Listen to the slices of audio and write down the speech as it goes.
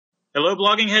Hello,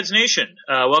 Blogging Heads Nation.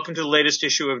 Welcome to the latest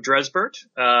issue of Drezburt.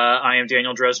 I am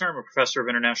Daniel Drezner. I'm a professor of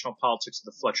international politics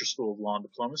at the Fletcher School of Law and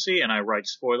Diplomacy, and I write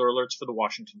spoiler alerts for the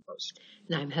Washington Post.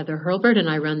 And I'm Heather Hurlburt, and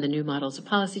I run the New Models of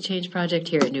Policy Change project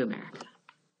here at New America.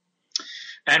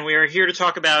 And we are here to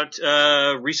talk about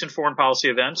recent foreign policy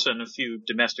events and a few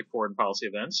domestic foreign policy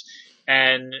events.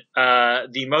 And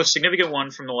the most significant one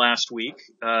from the last week,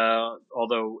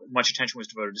 although much attention was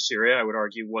devoted to Syria, I would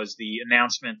argue, was the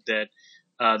announcement that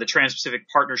the Trans-Pacific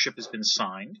Partnership has been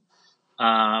signed,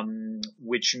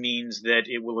 which means that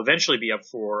it will eventually be up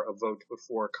for a vote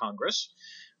before Congress.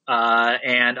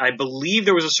 And I believe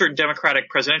there was a certain Democratic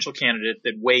presidential candidate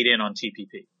that weighed in on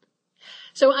TPP.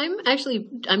 So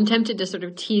I'm tempted to sort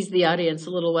of tease the audience a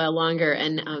little while longer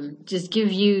and just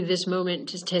give you this moment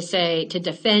just to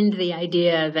defend the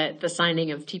idea that the signing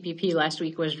of TPP last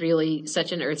week was really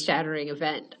such an earth-shattering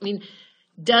event. I mean,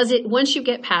 does it, once you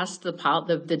get past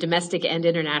the domestic and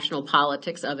international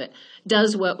politics of it,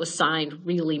 does what was signed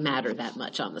really matter that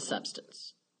much on the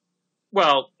substance?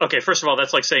 Well, okay, first of all,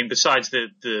 that's like saying besides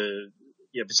the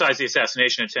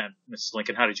assassination attempt, Mrs.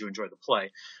 Lincoln, how did you enjoy the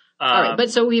play? All right,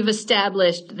 but so we've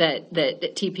established that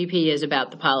TPP is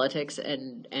about the politics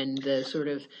and the sort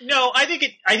of. No, I think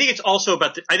it's also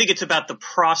about I think it's about the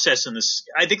process and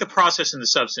I think the process and the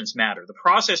substance matter. The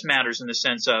process matters in the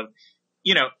sense of,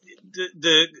 you know,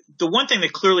 the one thing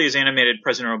that clearly has animated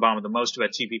President Obama the most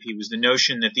about TPP was the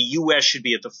notion that the U.S. should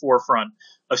be at the forefront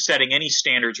of setting any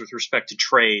standards with respect to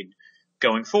trade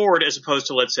going forward, as opposed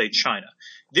to, let's say, China.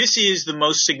 This is the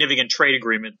most significant trade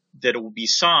agreement that will be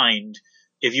signed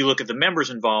if you look at the members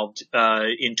involved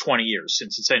in 20 years,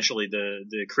 since essentially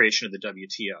the creation of the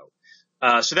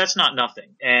WTO. So that's not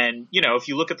nothing. And, you know, if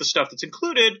you look at the stuff that's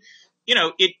included, you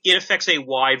know, it affects a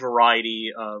wide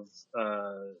variety of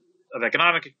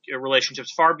economic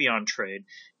relationships far beyond trade.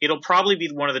 It'll probably be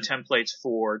one of the templates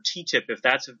for TTIP if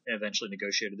that's eventually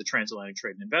negotiated, the Transatlantic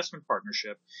Trade and Investment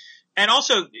Partnership. And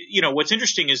also, you know, what's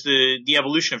interesting is the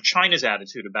evolution of China's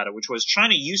attitude about it, which was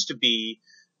China used to be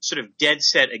sort of dead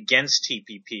set against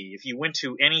TPP. If you went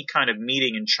to any kind of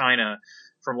meeting in China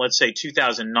from, let's say,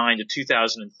 2009 to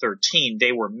 2013,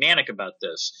 they were manic about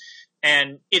this.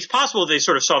 And it's possible they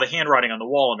sort of saw the handwriting on the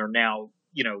wall and are now,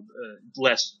 you know,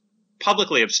 less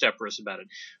publicly obstreperous about it.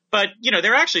 But, you know,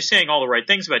 they're actually saying all the right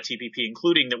things about TPP,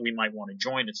 including that we might want to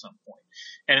join at some point.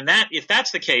 And if that's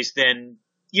the case, then,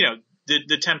 you know,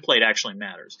 the template actually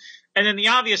matters. And then the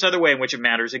obvious other way in which it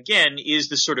matters, again, is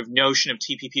the sort of notion of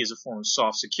TPP as a form of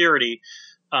soft security,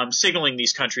 signaling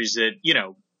these countries that, you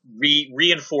know,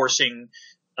 reinforcing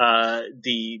and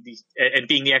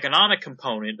being the economic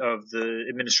component of the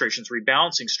administration's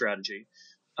rebalancing strategy,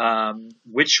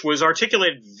 which was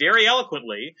articulated very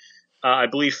eloquently, I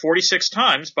believe 46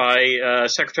 times by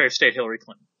Secretary of State Hillary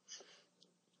Clinton.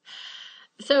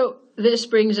 So this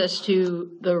brings us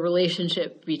to the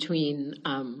relationship between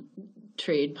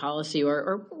trade policy,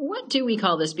 or what do we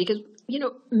call this? Because, you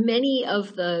know, many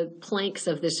of the planks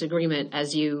of this agreement,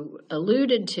 as you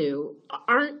alluded to,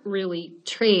 aren't really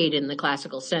trade in the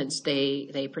classical sense.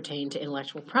 They pertain to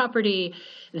intellectual property,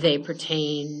 they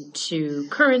pertain to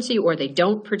currency, or they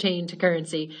don't pertain to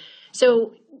currency.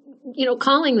 So, you know,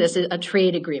 calling this a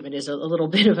trade agreement is a little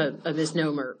bit of a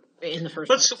misnomer in the first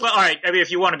place. Well, all right. I mean, if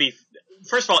you want to be,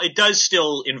 first of all, it does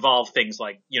still involve things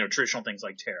like, you know, traditional things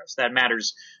like tariffs. That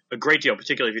matters a great deal,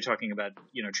 particularly if you're talking about,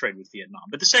 you know, trade with Vietnam.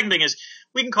 But the second thing is,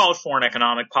 we can call it foreign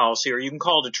economic policy, or you can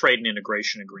call it a trade and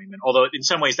integration agreement. Although in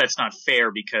some ways that's not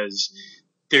fair, because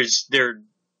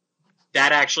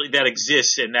that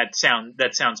exists, and that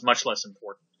sounds much less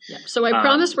important. Yeah. So I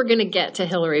promise we're going to get to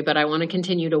Hillary, but I want to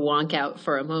continue to wonk out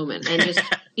for a moment. And just,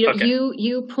 you know, Okay.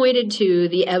 you pointed to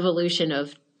the evolution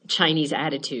of Chinese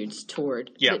attitudes toward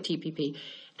the TPP.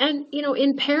 And, you know,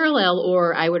 in parallel,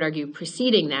 or I would argue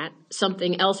preceding that,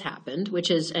 something else happened, which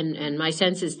is, and my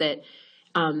sense is that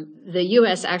the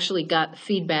U.S. actually got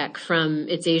feedback from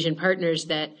its Asian partners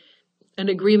that an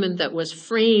agreement that was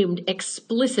framed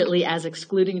explicitly as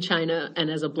excluding China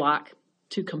and as a bloc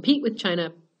to compete with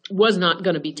China was not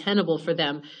going to be tenable for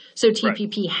them. So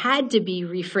TPP had to be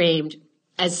reframed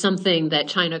as something that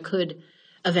China could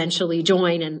eventually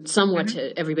join, and somewhat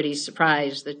to everybody's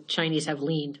surprise, the Chinese have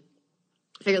leaned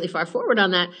fairly far forward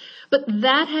on that. But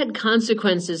that had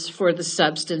consequences for the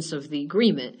substance of the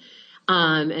agreement,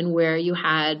 and where you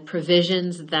had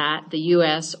provisions that the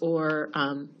U.S. or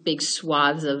big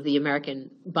swaths of the American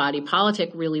body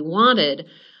politic really wanted,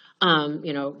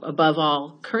 you know, above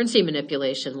all, currency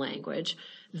manipulation language,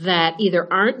 that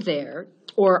either aren't there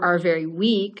or are very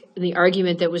weak. And the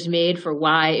argument that was made for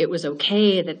why it was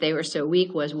okay that they were so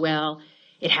weak was, well,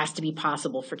 it has to be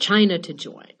possible for China to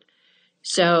join.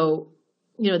 So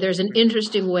there's an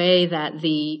interesting way that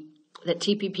that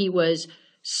TPP was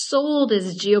sold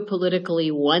as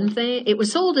geopolitically one thing. It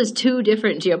was sold as two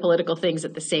different geopolitical things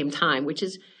at the same time, which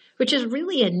is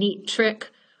really a neat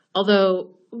trick.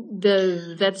 Although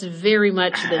that's very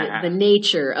much the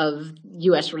nature of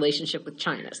U.S. relationship with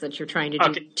China, is that you're trying to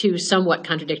do two somewhat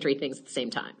contradictory things at the same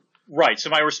time. Right. So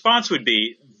my response would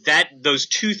be that those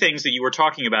two things that you were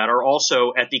talking about are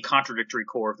also at the contradictory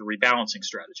core of the rebalancing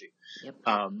strategy,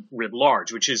 writ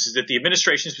large, which is that the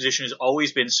administration's position has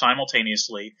always been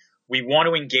simultaneously, we want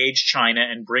to engage China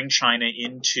and bring China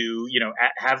into,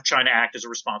 have China act as a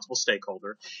responsible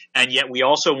stakeholder. And yet we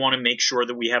also want to make sure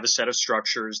that we have a set of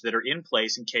structures that are in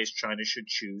place in case China should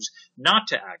choose not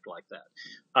to act like that.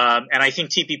 And I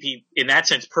think TPP, in that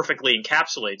sense, perfectly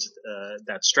encapsulates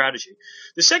that strategy.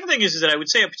 The second thing is that I would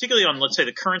say, particularly on, let's say,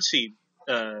 the currency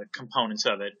components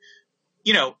of it,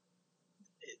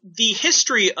 the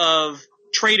history of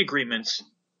trade agreements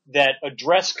that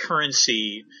address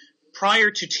currency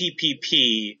prior to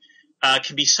TPP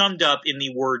can be summed up in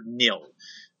the word nil.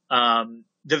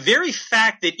 The very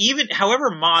fact that even, however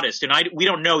modest, and we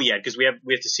don't know yet because we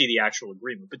have to see the actual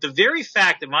agreement, but the very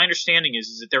fact that my understanding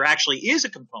is that there actually is a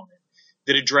component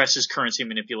that addresses currency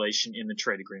manipulation in the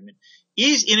trade agreement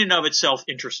is in and of itself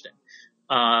interesting.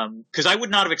 Because I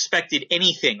would not have expected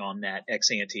anything on that ex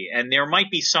ante, and there might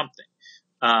be something.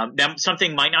 Now,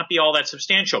 something might not be all that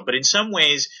substantial, but in some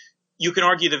ways, you can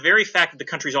argue the very fact that the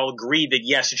countries all agree that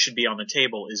yes, it should be on the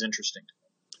table is interesting.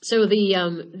 So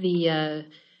the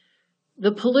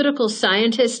political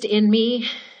scientist in me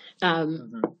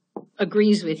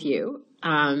agrees with you.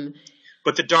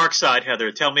 But the dark side,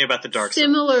 Heather, tell me about the dark side.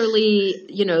 Similarly,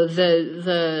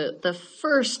 the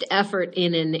first effort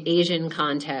in an Asian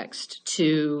context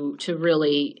to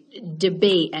really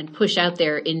debate and push out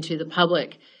there into the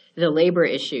public the labor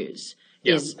issues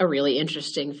is a really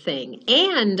interesting thing.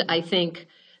 And I think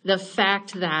the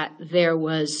fact that there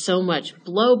was so much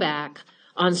blowback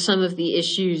on some of the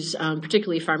issues,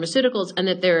 particularly pharmaceuticals, and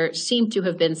that there seemed to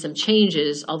have been some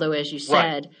changes, although, as you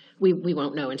said, we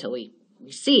won't know until we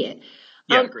see it.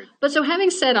 Yeah, agreed. But so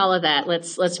having said all of that,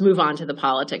 let's move on to the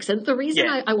politics. And the reason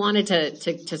I wanted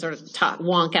to sort of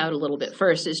wonk out a little bit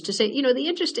first is to say, the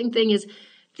interesting thing is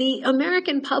the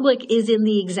American public is in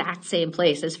the exact same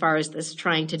place as far as this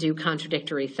trying to do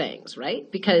contradictory things, right?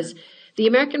 Because the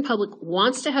American public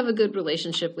wants to have a good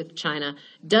relationship with China,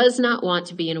 does not want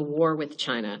to be in a war with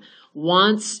China,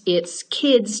 wants its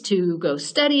kids to go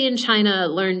study in China,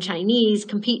 learn Chinese,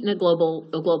 compete in a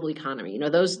global economy.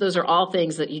 Those are all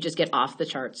things that you just get off the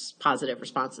charts positive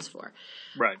responses for.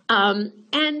 Right. And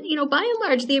by and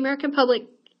large, the American public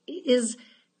is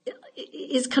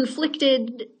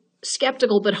conflicted,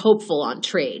 skeptical but hopeful on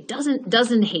trade.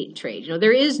 Doesn't hate trade.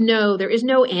 There is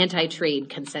no anti-trade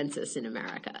consensus in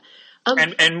America.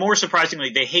 And more surprisingly,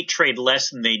 they hate trade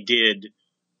less than they did,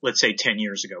 let's say, 10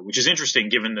 years ago, which is interesting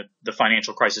given that the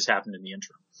financial crisis happened in the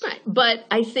interim. Right. But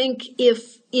I think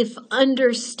if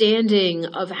understanding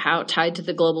of how tied to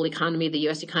the global economy the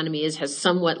U.S. economy has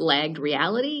somewhat lagged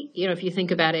reality, if you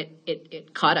think about it,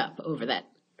 it caught up over that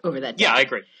decade. Yeah, I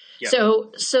agree. Yeah.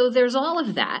 So there's all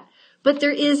of that. But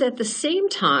there is at the same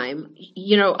time,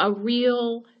 a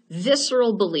real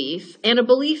visceral belief, and a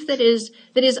belief that is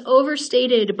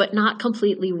overstated but not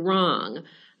completely wrong,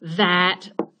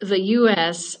 that the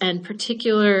U.S. and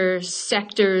particular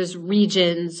sectors,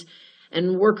 regions,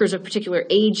 and workers of particular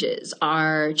ages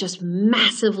are just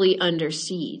massively under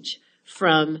siege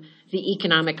from the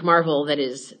economic marvel that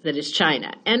is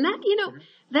China. And that,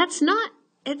 that's not.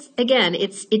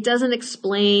 It doesn't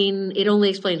explain, it only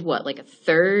explains like a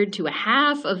third to a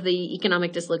half of the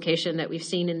economic dislocation that we've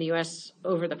seen in the U.S.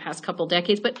 over the past couple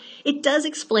decades, but it does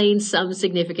explain some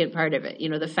significant part of it.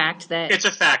 The fact that it's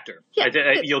a factor. Yeah,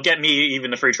 you'll get me, even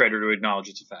the free trader, to acknowledge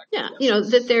it's a factor. Yeah. Yes.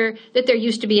 That there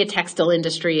used to be a textile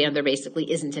industry and there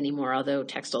basically isn't anymore, although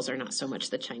textiles are not so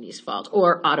much the Chinese fault,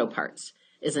 or auto parts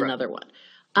is another one.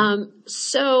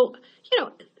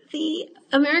 The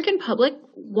American public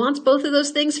wants both of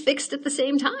those things fixed at the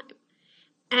same time.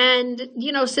 And,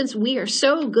 since we are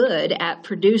so good at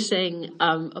producing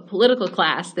a political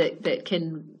class that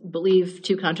can believe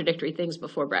two contradictory things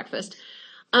before breakfast,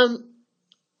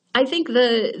 I think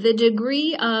the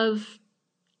degree of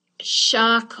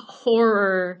shock,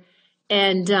 horror,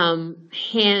 and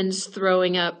hands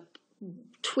throwing up,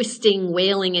 twisting,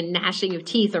 wailing, and gnashing of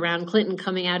teeth around Clinton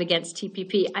coming out against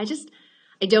TPP, I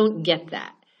don't get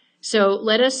that. So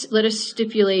let us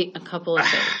stipulate a couple of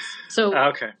things. So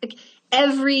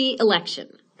every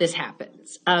election this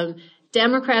happens.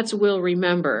 Democrats will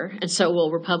remember, and so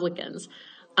will Republicans,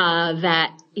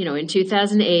 that in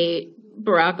 2008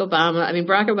 Barack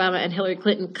Obama and Hillary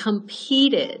Clinton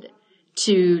competed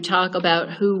to talk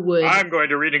about who would. I'm going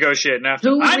to renegotiate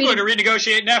NAFTA. I'm going to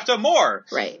renegotiate NAFTA more.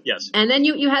 Right. Yes. And then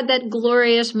you had that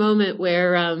glorious moment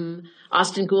where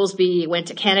Austin Goolsbee went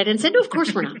to Canada and said, "No, of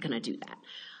course we're not going to do that."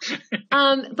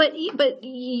 But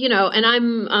you know, and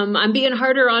I'm being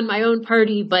harder on my own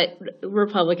party, but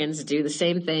Republicans do the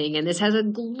same thing, and this has a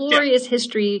glorious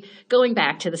history going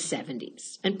back to the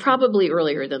 70s and probably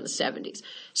earlier than the 70s.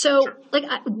 So,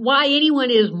 why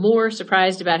anyone is more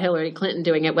surprised about Hillary Clinton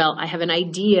doing it? Well, I have an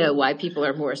idea why people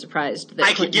are more surprised. That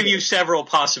I can give you several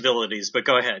possibilities, but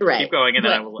go ahead, keep going, and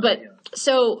then I will.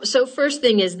 So first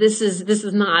thing is this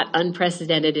is not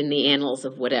unprecedented in the annals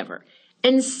of whatever,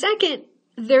 and second,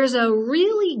 there's a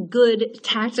really good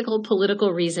tactical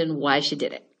political reason why she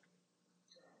did it.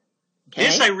 Okay?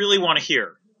 This I really want to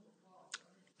hear.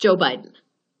 Joe Biden.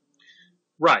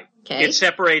 Right. Okay. It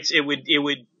separates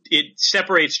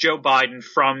Joe Biden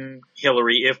from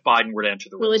Hillary if Biden were to enter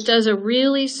the race. Well, it does a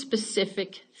really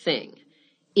specific thing.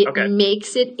 It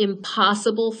makes it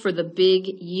impossible for the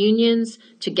big unions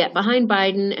to get behind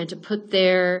Biden and to put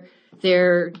their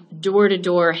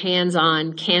door-to-door,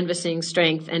 hands-on canvassing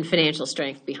strength and financial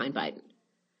strength behind Biden.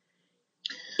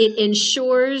 It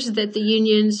ensures that the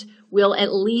unions will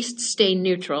at least stay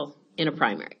neutral in a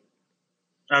primary.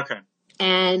 Okay.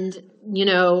 And, you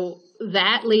know,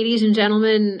 that, ladies and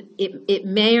gentlemen, it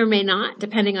may or may not,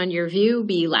 depending on your view,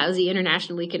 be lousy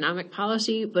international economic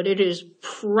policy, but it is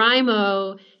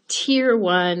primo, tier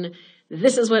one,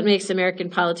 this is what makes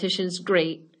American politicians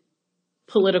great,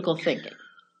 political thinking.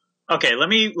 Okay, let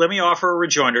me offer a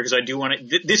rejoinder because I do want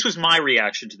to. This was my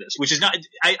reaction to this, which is not.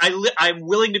 I'm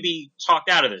willing to be talked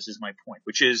out of this. Is my point,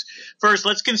 which is first,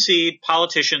 let's concede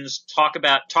politicians talk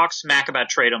smack about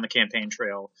trade on the campaign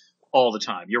trail all the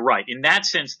time. You're right. In that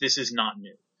sense, this is not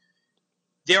new.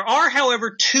 There are,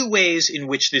 however, two ways in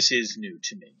which this is new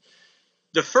to me.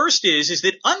 The first is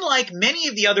that unlike many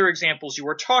of the other examples you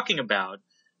were talking about,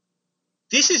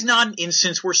 this is not an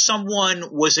instance where someone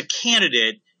was a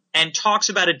candidate and talks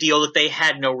about a deal that they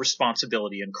had no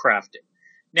responsibility in crafting.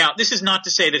 Now, this is not to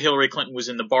say that Hillary Clinton was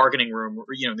in the bargaining room or,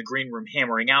 in the green room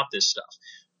hammering out this stuff.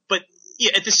 But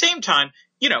at the same time,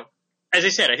 as I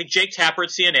said, I think Jake Tapper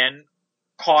at CNN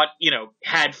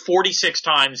had 46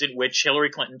 times in which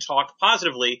Hillary Clinton talked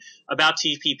positively about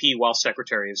TPP while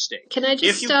Secretary of State. Can I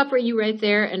just stop you right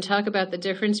there and talk about the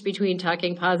difference between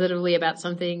talking positively about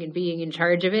something and being in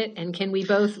charge of it? And can we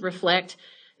both reflect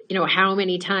how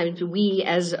many times we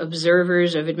as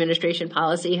observers of administration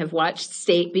policy have watched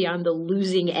state be on the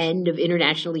losing end of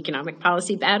international economic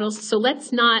policy battles. So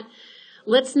let's not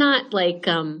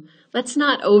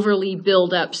overly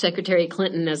build up Secretary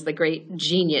Clinton as the great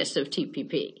genius of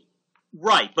TPP.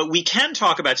 Right. But we can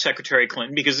talk about Secretary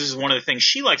Clinton because this is one of the things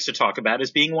she likes to talk about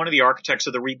as being one of the architects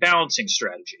of the rebalancing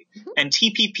strategy. Mm-hmm. And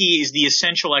TPP is the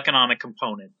essential economic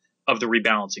component of the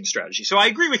rebalancing strategy. So I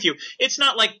agree with you. It's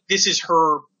not like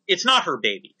it's not her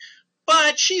baby,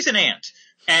 but she's an aunt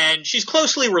and she's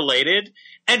closely related.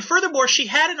 And furthermore, she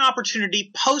had an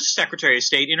opportunity post Secretary of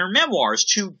State in her memoirs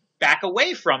to back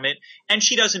away from it. And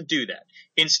she doesn't do that.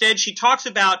 Instead, she talks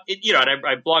about it, and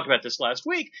I blogged about this last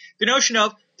week, the notion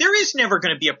of there is never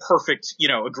going to be a perfect,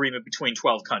 agreement between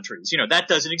 12 countries. That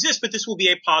doesn't exist, but this will be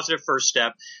a positive first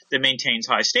step that maintains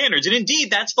high standards. And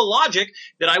indeed, that's the logic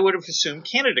that I would have assumed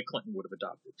candidate Clinton would have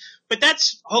adopted. But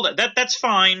that's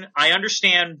fine. I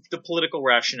understand the political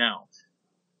rationale.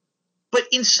 But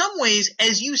in some ways,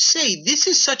 as you say, this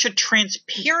is such a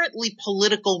transparently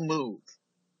political move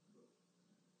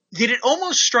that it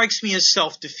almost strikes me as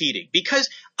self-defeating, because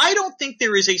I don't think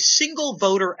there is a single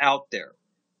voter out there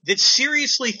that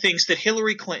seriously thinks that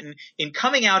Hillary Clinton, in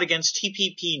coming out against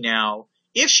TPP now,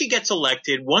 if she gets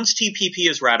elected, once TPP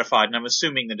is ratified, and I'm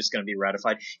assuming that it's going to be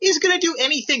ratified, is going to do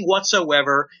anything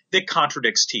whatsoever that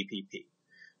contradicts TPP.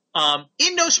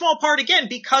 In no small part, again,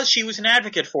 because she was an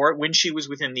advocate for it when she was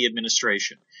within the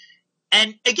administration.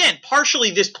 And again,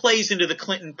 partially this plays into the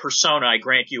Clinton persona, I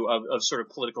grant you, of sort of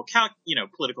political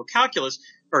calculus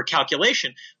or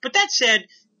calculation. But that said,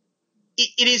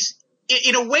 it is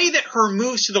in a way that her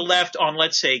moves to the left on,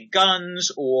 let's say,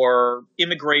 guns or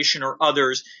immigration or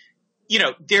others,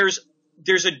 there's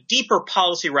a deeper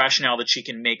policy rationale that she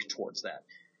can make towards that.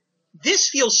 This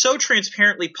feels so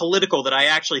transparently political that I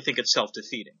actually think it's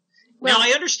self-defeating. Well, now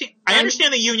I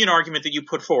understand the union argument that you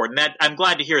put forward, and that I'm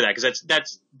glad to hear that, because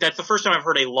that's the first time I've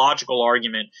heard a logical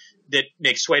argument that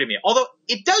makes sway to me. Although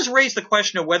it does raise the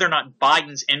question of whether or not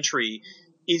Biden's entry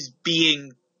is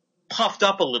being puffed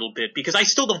up a little bit, because I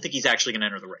still don't think he's actually going to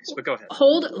enter the race. But go ahead.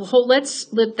 Hold.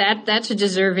 Let's let that's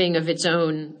deserving of its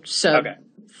own sub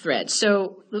thread.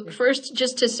 So first,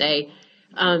 just to say,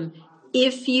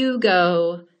 If you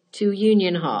go to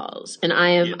union halls, and I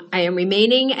am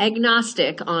remaining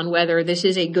agnostic on whether this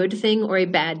is a good thing or a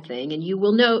bad thing, and you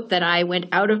will note that I went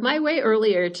out of my way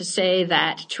earlier to say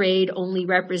that trade only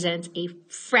represents a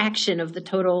fraction of the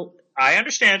total. I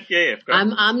understand. Yeah.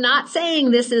 I'm not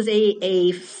saying this is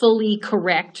a fully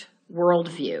correct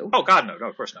worldview. Oh, God, no,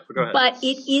 of course not. But go ahead. But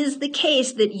it is the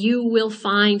case that you will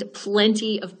find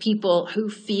plenty of people who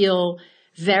feel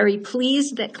very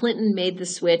pleased that Clinton made the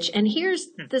switch. And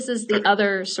this is the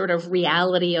other sort of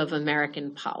reality of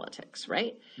American politics,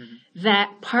 right? Mm-hmm.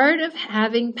 That part of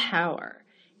having power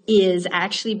is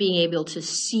actually being able to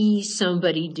see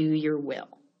somebody do your will.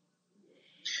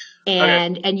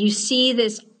 And you see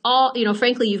this all,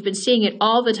 frankly, you've been seeing it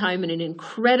all the time in an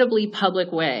incredibly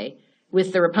public way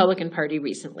with the Republican Party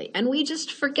recently. And we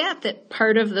just forget that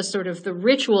part of the sort of the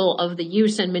ritual of the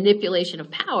use and manipulation of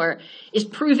power is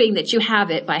proving that you have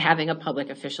it by having a public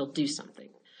official do something.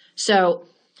 So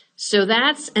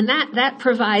that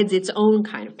provides its own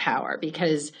kind of power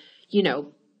because,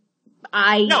 No,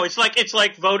 it's like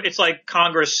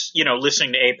Congress,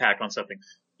 listening to AIPAC on something.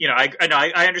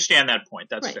 I understand that point.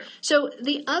 That's right. Fair. So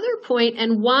the other point,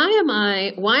 and why am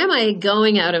I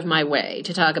going out of my way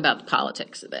to talk about the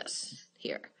politics of this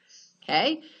here?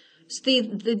 Okay, so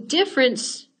the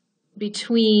difference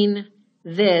between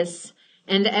this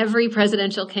and every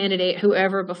presidential candidate who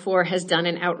ever before has done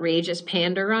an outrageous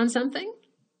pander on something.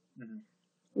 Mm-hmm.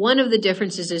 One of the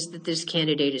differences is that this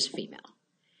candidate is female,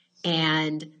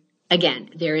 and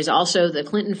again, there is also the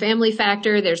Clinton family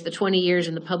factor. There's the 20 years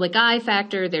in the public eye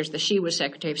factor. There's the she was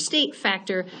Secretary of State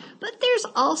factor. But there's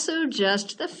also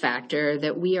just the factor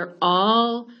that we are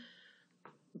all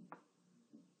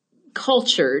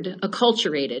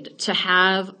acculturated to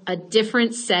have a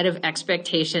different set of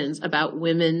expectations about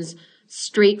women's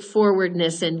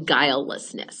straightforwardness and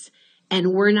guilelessness.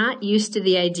 And we're not used to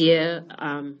the idea,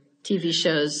 TV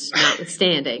shows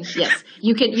notwithstanding. Yes,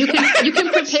 you can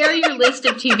prepare your list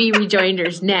of TV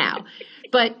rejoinders now,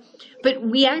 but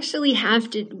we actually have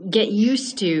to get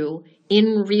used to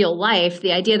in real life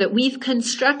the idea that we've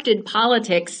constructed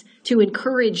politics to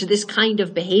encourage this kind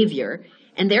of behavior,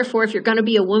 and therefore, if you're going to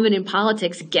be a woman in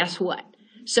politics, guess what?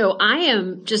 So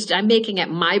I'm making it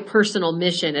my personal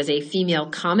mission as a female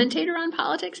commentator on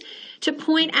politics to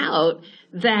point out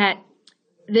that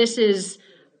this is.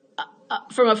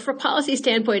 From a policy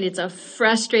standpoint, it's a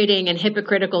frustrating and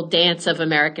hypocritical dance of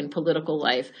American political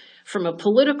life. From a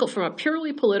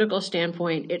purely political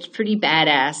standpoint, it's pretty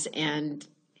badass. And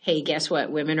hey, guess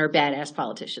what? Women are badass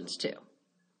politicians too.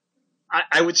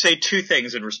 I would say two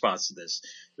things in response to this.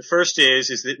 The first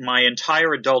is that my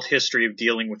entire adult history of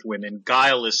dealing with women,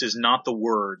 guileless is not the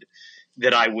word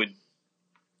that I would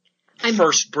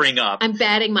first bring up. I'm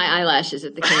batting my eyelashes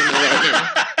at the camera right now.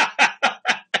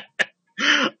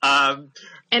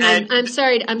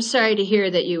 I'm sorry to hear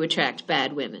that you attract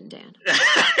bad women, Dan.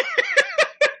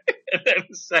 And then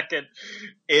the second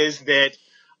is that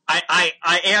I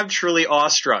am truly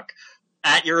awestruck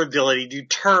at your ability to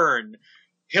turn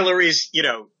Hillary's,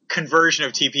 conversion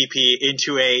of TPP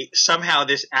into somehow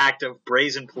this act of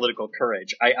brazen political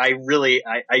courage. I really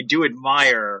do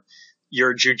admire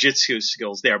your jujitsu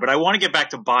skills there, but I want to get back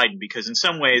to Biden because in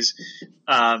some ways,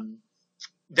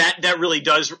 that really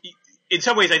does. In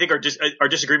some ways, I think our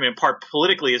disagreement in part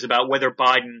politically is about whether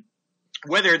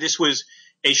this was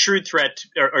a shrewd threat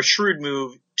or a shrewd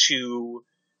move to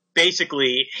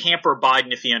basically hamper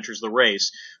Biden if he enters the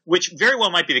race, which very well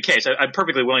might be the case. I'm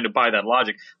perfectly willing to buy that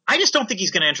logic. I just don't think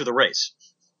he's going to enter the race.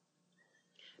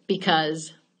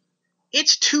 Because?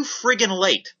 It's too friggin'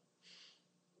 late.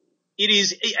 It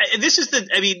is,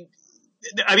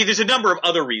 there's a number of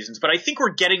other reasons, but I think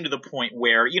we're getting to the point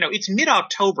where, it's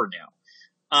mid-October now.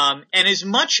 And as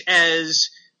much as,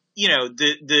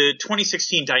 the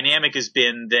 2016 dynamic has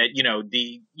been that,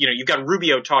 you've got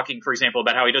Rubio talking, for example,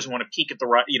 about how he doesn't want to peak at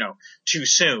too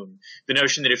soon. The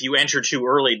notion that if you enter too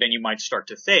early, then you might start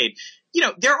to fade.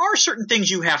 There are certain things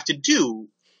you have to do,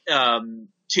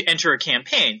 to enter a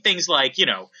campaign. Things like,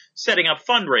 setting up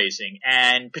fundraising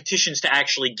and petitions to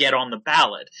actually get on the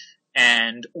ballot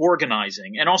and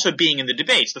organizing and also being in the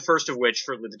debates, the first of which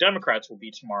for the Democrats will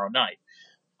be tomorrow night.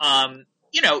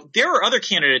 There are other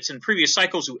candidates in previous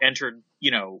cycles who entered,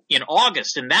 in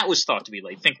August, and that was thought to be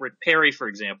late. Think Rick Perry, for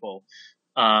example,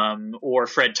 or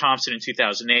Fred Thompson in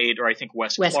 2008, or I think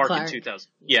Wes Clark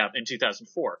in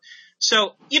 2004.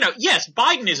 So, yes,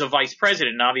 Biden is a vice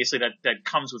president, and obviously that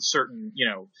comes with certain,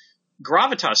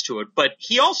 gravitas to it, but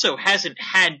he also hasn't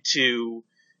had to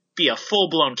be a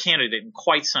full-blown candidate in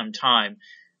quite some time.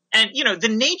 And, the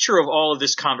nature of all of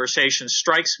this conversation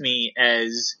strikes me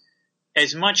as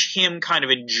as much him kind of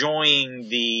enjoying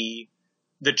the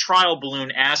trial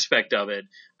balloon aspect of it.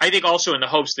 I think also in the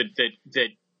hopes that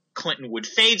Clinton would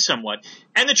fade somewhat.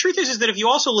 And the truth is that if you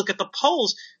also look at the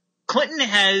polls, Clinton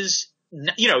has,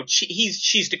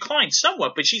 she's declined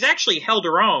somewhat, but she's actually held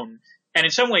her own and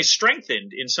in some ways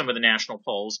strengthened in some of the national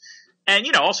polls. And,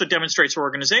 also demonstrates her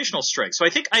organizational strength. So I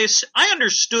think I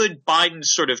understood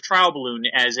Biden's sort of trial balloon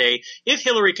as if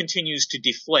Hillary continues to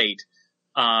deflate,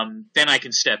 then I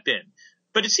can step in.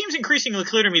 But it seems increasingly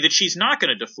clear to me that she's not going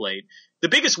to deflate. The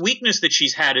biggest weakness that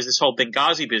she's had is this whole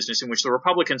Benghazi business in which the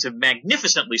Republicans have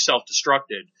magnificently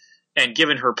self-destructed and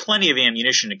given her plenty of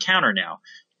ammunition to counter now.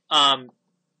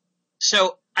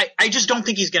 So I just don't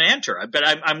think he's going to enter. But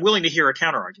I'm willing to hear a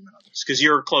counter-argument on this because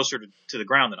you're closer to the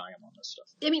ground than I am on this stuff.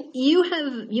 I mean, you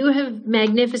have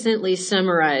magnificently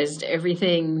summarized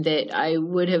everything that I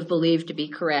would have believed to be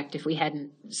correct if we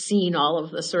hadn't seen all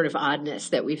of the sort of oddness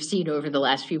that we've seen over the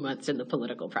last few months in the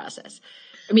political process.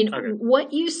 I mean, okay.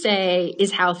 What you say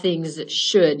is how things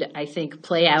should, I think,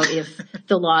 play out if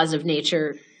the laws of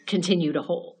nature continue to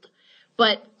hold.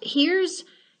 But here's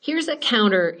a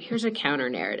counter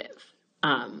narrative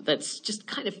that's just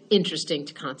kind of interesting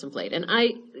to contemplate. And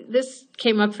this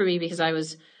came up for me because I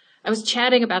was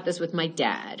chatting about this with my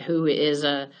dad, who is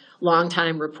a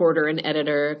longtime reporter and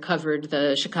editor, covered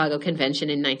the Chicago Convention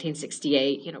in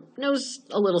 1968, knows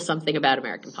a little something about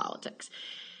American politics.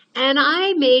 And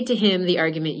I made to him the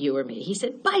argument you or me. He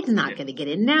said, Biden's not going to get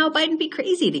in now. Biden'd be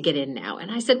crazy to get in now.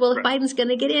 And I said, well, if Biden's going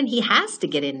to get in, he has to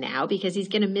get in now because he's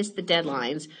going to miss the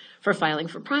deadlines for filing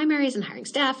for primaries and hiring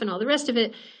staff and all the rest of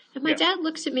it. And my dad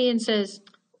looks at me and says,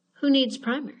 who needs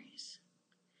primaries?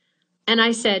 And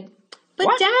I said, but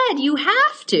what? Dad, you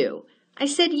have to. I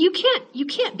said, you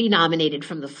can't be nominated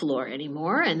from the floor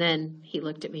anymore. And then he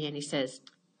looked at me and he says,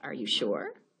 are you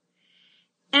sure?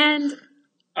 And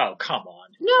oh, come on.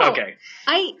 No. Okay.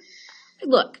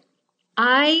 Like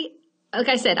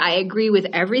I said, I agree with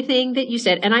everything that you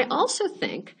said. And I also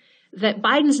think that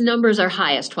Biden's numbers are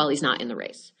highest while he's not in the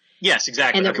race. Yes,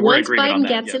 exactly. And that once Biden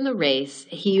gets in the race,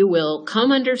 he will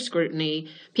come under scrutiny.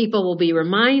 People will be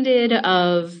reminded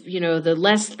of, the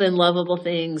less than lovable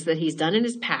things that he's done in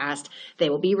his past. They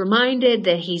will be reminded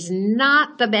that he's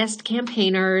not the best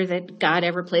campaigner that God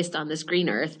ever placed on this green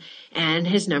earth. And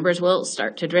his numbers will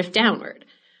start to drift downward.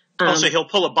 Also, he'll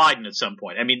pull a Biden at some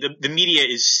point. I mean, the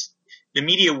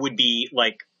media would be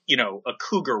like, a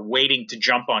cougar waiting to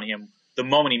jump on him the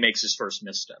moment he makes his first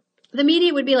misstep. The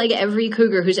media would be like every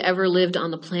cougar who's ever lived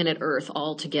on the planet Earth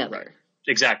all together. Right.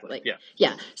 Exactly.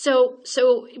 Yeah. So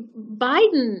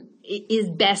Biden is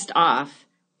best off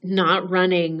not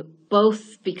running,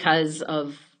 both because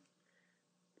of,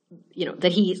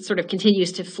 that he sort of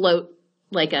continues to float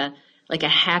like a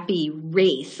happy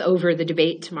wraith over the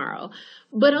debate tomorrow,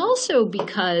 but also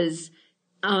because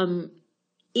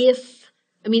if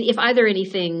either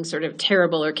anything sort of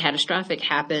terrible or catastrophic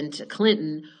happened to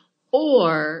Clinton,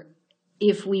 or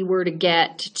if we were to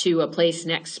get to a place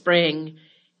next spring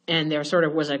and there sort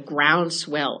of was a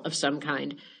groundswell of some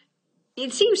kind,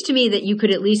 it seems to me that you could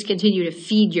at least continue to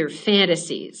feed your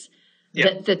fantasies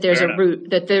that there's a route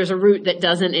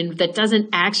that doesn't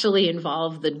actually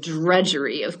involve the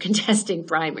drudgery of contesting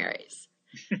primaries.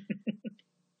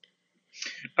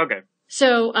 Okay.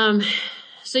 So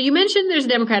you mentioned there's a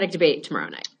Democratic debate tomorrow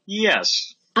night.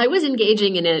 Yes. I was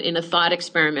engaging in a thought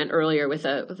experiment earlier with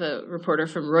a reporter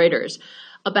from Reuters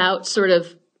about sort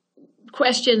of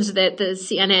questions that the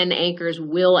CNN anchors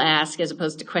will ask as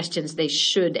opposed to questions they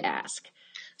should ask.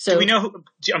 So do we know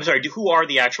who are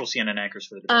the actual CNN anchors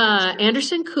for the debate?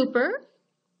 Anderson Cooper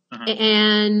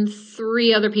and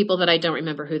three other people that I don't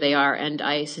remember who they are, and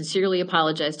I sincerely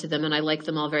apologize to them, and I like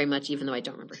them all very much, even though I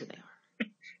don't remember who they are.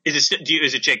 Is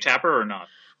it Jake Tapper or not?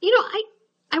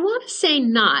 I want to say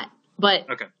not. But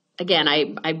again,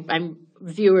 I'm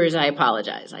viewers. I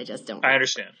apologize. I just don't. I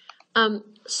understand.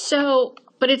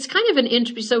 But it's kind of an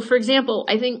interesting. So, for example,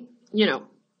 I think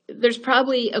there's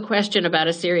probably a question about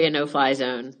a Syria no-fly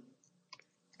zone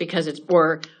because it's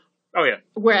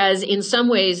Whereas in some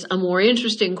ways, a more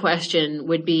interesting question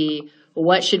would be,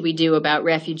 what should we do about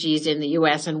refugees in the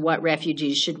U.S. and what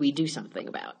refugees should we do something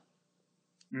about?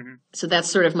 Mm-hmm. So that's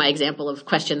sort of my example of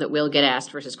question that will get asked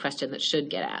versus question that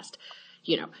should get asked.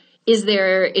 Is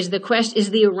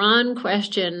the Iran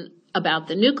question about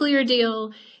the nuclear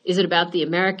deal? Is it about the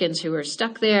Americans who are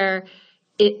stuck there,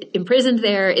 imprisoned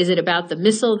there? Is it about the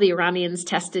missile the Iranians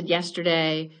tested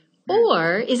yesterday?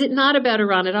 Or is it not about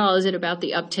Iran at all? Is it about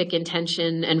the uptick in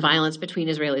tension and violence between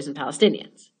Israelis and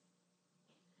Palestinians?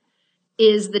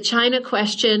 Is the China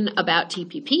question about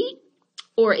TPP?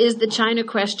 Or is the China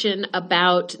question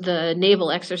about the naval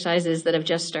exercises that have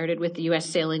just started with the U.S.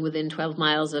 sailing within 12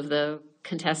 miles of the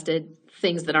contested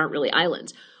things that aren't really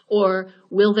islands? Or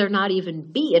will there not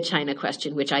even be a China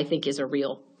question, which I think is a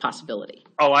real possibility?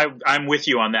 Oh, I'm with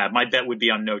you on that. My bet would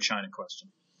be on no China question.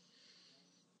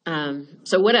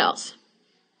 So what else?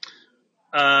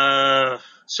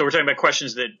 So we're talking about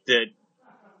questions that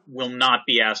will not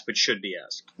be asked but should be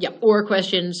asked. Yep, or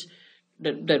questions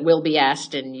that will be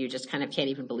asked, and you just kind of can't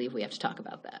even believe we have to talk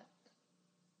about that.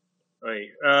 Right.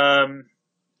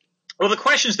 Well, the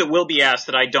questions that will be asked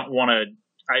that I don't want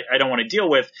to deal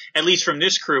with, at least from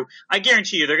this crew, I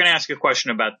guarantee you they're going to ask a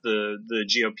question about the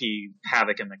GOP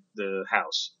havoc in the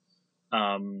House.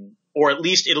 Or at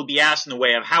least it'll be asked in the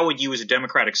way of how would you as a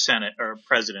Democratic Senate or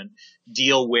president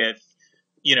deal with,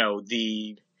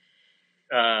 the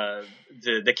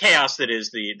chaos that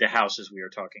is the House as we are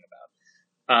talking about.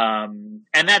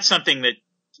 And that's something that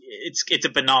it's a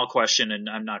banal question, and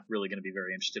I'm not really going to be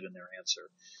very interested in their answer.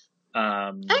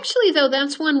 Actually, though,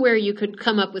 that's one where you could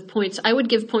come up with points. I would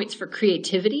give points for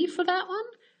creativity for that one.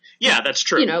 Yeah, that's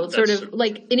true.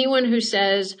 Like anyone who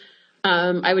says,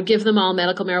 I would give them all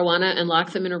medical marijuana and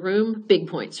lock them in a room, big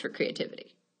points for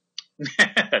creativity.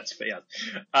 That's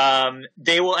yeah.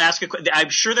 They will ask. I'm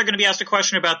sure they're going to be asked a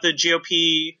question about the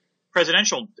GOP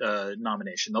presidential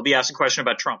nomination. They'll be asked a question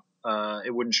about Trump.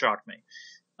 It wouldn't shock me,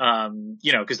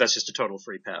 because that's just a total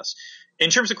free pass. In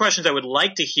terms of questions I would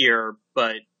like to hear,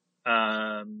 but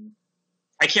I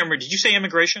can't remember. Did you say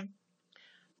immigration?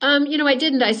 I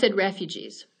didn't. I said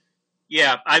refugees.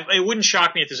 Yeah, it wouldn't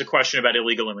shock me if there's a question about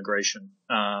illegal immigration.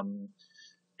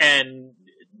 And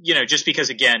just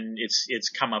because again, it's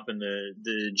come up in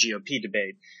the GOP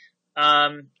debate.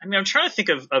 I'm trying to think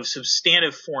of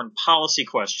substantive foreign policy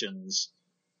questions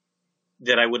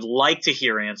that I would like to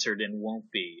hear answered and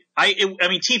won't be.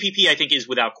 TPP I think is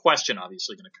without question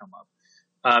obviously going to come up.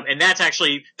 And that's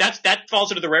actually, that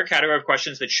falls into the rare category of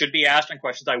questions that should be asked and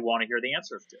questions I want to hear the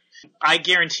answers to. I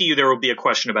guarantee you there will be a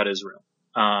question about Israel.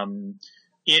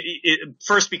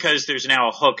 First because there's now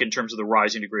a hook in terms of the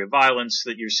rising degree of violence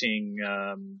that you're seeing,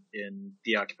 in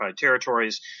the occupied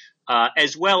territories,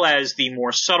 as well as the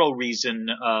more subtle reason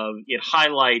of it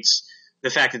highlights the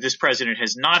fact that this president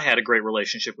has not had a great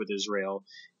relationship with Israel.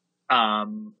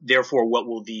 Therefore, what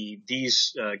will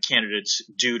these candidates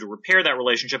do to repair that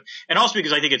relationship? And also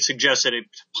because I think it suggests that a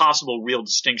possible real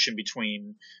distinction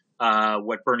between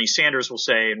what Bernie Sanders will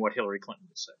say and what Hillary Clinton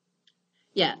will say.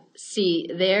 Yeah. See,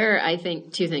 there I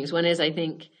think two things. One is I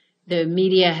think the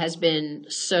media has been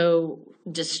so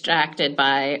distracted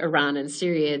by Iran and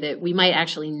Syria that we might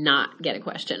actually not get a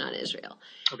question on Israel.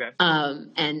 Okay.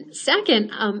 And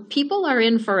second, people are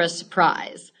in for a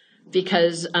surprise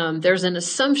because there's an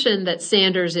assumption that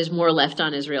Sanders is more left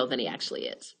on Israel than he actually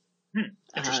is.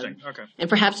 Interesting. Okay. And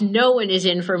perhaps no one is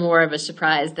in for more of a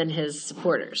surprise than his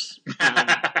supporters.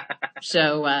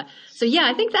 So yeah,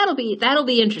 I think that'll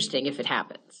be interesting if it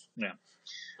happens. Yeah.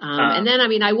 And then,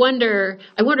 I wonder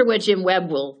what Jim Webb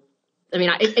will.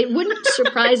 It wouldn't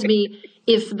surprise me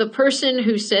if the person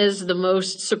who says the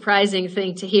most surprising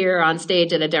thing to hear on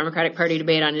stage at a Democratic Party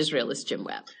debate on Israel is Jim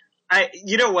Webb.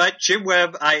 You know what, Jim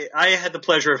Webb, I had the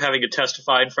pleasure of having to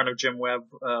testify in front of Jim Webb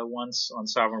once on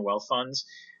sovereign wealth funds,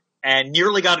 and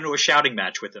nearly got into a shouting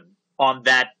match with him on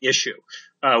that issue,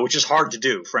 which is hard to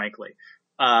do, frankly.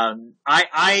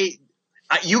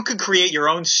 You could create your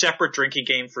own separate drinking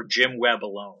game for Jim Webb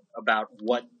alone about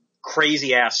what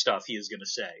crazy ass stuff he is going to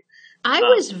say. I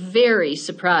was very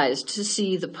surprised to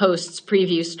see the Post's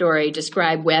preview story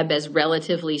describe Webb as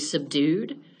relatively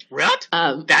subdued. What?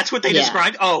 That's what they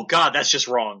described? Oh God, that's just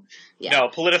wrong. Yeah. No,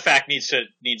 PolitiFact needs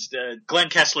to Glenn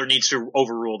Kessler needs to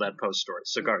overrule that Post story.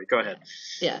 So go ahead.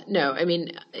 Yeah, no,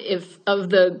 if of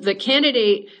the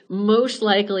candidate most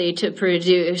likely to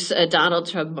produce a Donald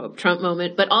Trump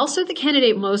moment, but also the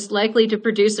candidate most likely to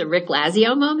produce a Rick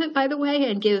Lazio moment, by the way,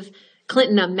 and give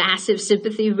Clinton a massive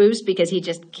sympathy boost because he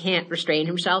just can't restrain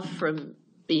himself from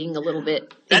being a little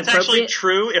bit That's actually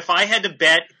true. If I had to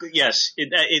bet, yes,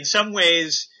 in some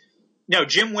ways. No,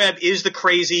 Jim Webb is the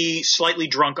crazy, slightly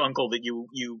drunk uncle that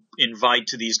you invite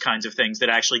to these kinds of things that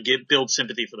actually build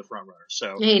sympathy for the frontrunner.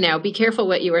 So hey, now be careful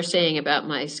what you are saying about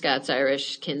my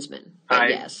Scots-Irish kinsman.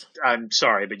 Yes, I'm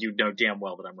sorry, but you know damn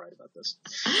well that I'm right about this.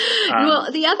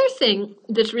 Well, the other thing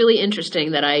that's really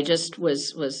interesting that I just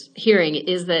was hearing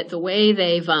is that the way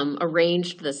they've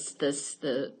arranged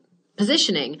the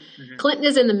positioning, Clinton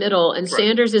is in the middle and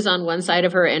Sanders is on one side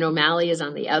of her and O'Malley is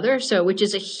on the other. So, which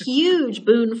is a huge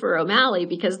boon for O'Malley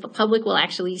because the public will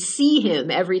actually see him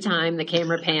every time the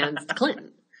camera pans to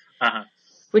Clinton.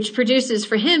 which produces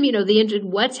for him,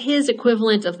 what's his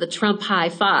equivalent of the Trump high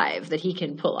five that he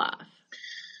can pull off?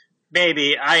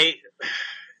 Maybe.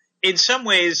 In some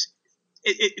ways,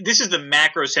 this is the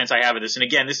macro sense I have of this. And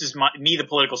again, this is me, the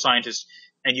political scientist,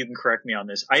 and you can correct me on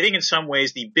this. I think in some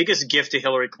ways the biggest gift to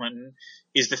Hillary Clinton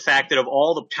is the fact that of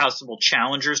all the possible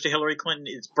challengers to Hillary Clinton,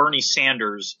 it's Bernie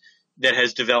Sanders that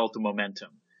has developed the momentum.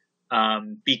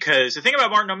 Because the thing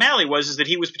about Martin O'Malley is that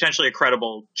he was potentially a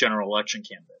credible general election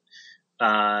candidate.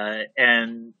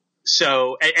 And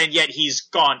yet he's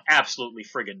gone absolutely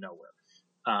friggin' nowhere.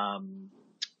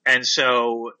 And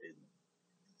so,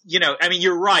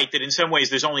 you're right that in some ways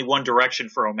there's only one direction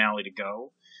for O'Malley to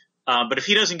go. But if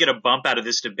he doesn't get a bump out of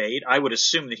this debate, I would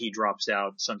assume that he drops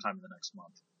out sometime in the next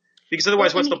month. Because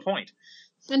otherwise, what's the point?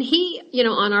 And he,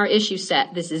 on our issue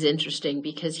set, this is interesting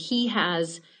because he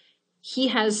has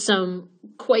some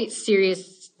quite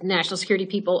serious national security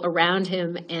people around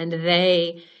him, and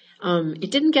they,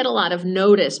 it didn't get a lot of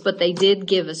notice, but they did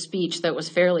give a speech that was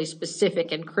fairly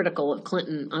specific and critical of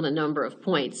Clinton on a number of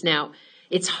points. Now,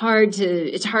 it's hard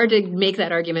to make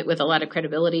that argument with a lot of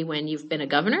credibility when you've been a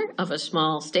governor of a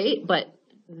small state, but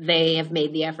they have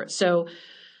made the effort. So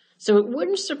it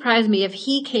wouldn't surprise me if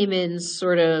he came in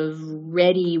sort of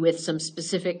ready with some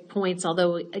specific points.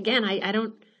 Although, again, I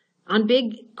don't, on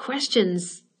big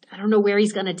questions, I don't know where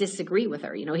he's going to disagree with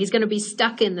her. He's going to be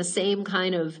stuck in the same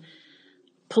kind of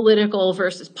political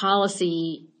versus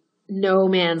policy no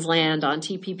man's land on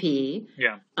TPP.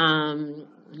 Yeah.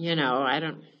 I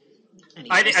don't. Anyway,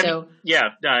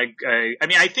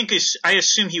 I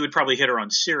assume he would probably hit her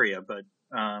on Syria, but.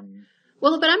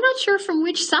 Well, but I'm not sure from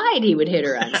which side he would hit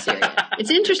her on Syria.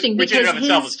 It's interesting because which in and of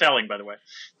itself is telling, by the way.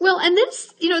 Well, and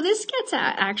this gets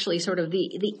at actually sort of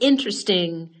the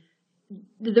interesting,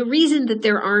 the reason that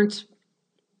there aren't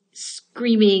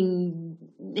screaming,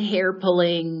 hair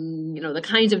pulling, the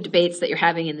kinds of debates that you're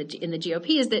having in the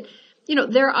GOP is that,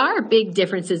 there are big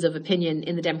differences of opinion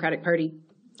in the Democratic Party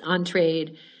on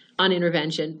trade, on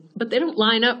intervention, but they don't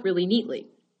line up really neatly.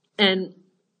 And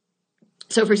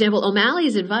so, for example,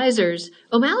 O'Malley's advisors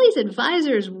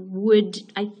would,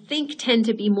 I think, tend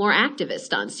to be more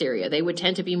activist on Syria. They would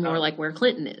tend to be more like where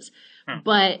Clinton is.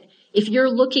 But if you're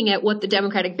looking at what the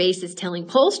Democratic base is telling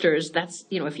pollsters, that's,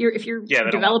 if you're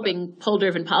developing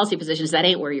poll-driven policy positions, that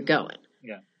ain't where you're going.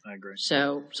 Yeah, I agree.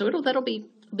 So that'll be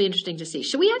interesting to see.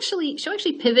 Should we actually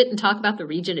pivot and talk about the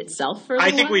region itself for a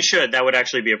little I think while? we should. That would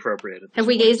actually be appropriate. Have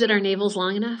we gazed at our navels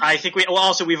long enough? I think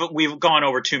we've gone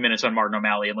over 2 minutes on Martin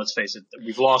O'Malley, and let's face it,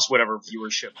 we've lost whatever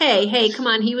viewership. Hey, come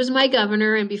on. He was my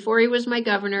governor, and before he was my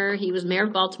governor, he was mayor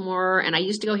of Baltimore, and I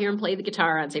used to go here and play the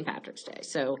guitar on St. Patrick's Day.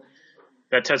 So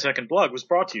that 10-second plug was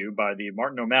brought to you by the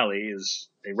Martin O'Malley is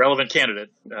a relevant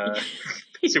candidate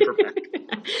super PAC.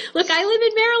 Look, I live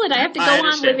in Maryland. I have to go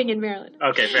on living in Maryland.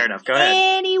 Okay, fair enough. Go ahead.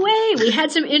 Anyway, we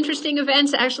had some interesting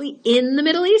events actually in the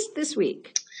Middle East this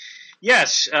week.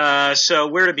 Yes. So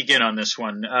where to begin on this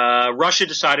one? Russia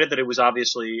decided that it was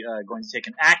obviously going to take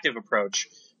an active approach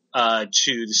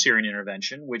to the Syrian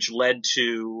intervention, which led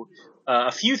to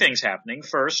a few things happening.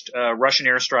 First, Russian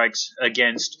airstrikes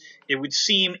against, it would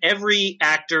seem, every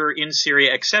actor in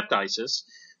Syria except ISIS.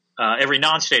 Every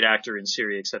non-state actor in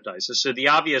Syria except ISIS. So the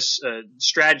obvious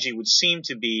strategy would seem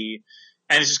to be,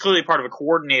 and this is clearly part of a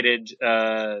coordinated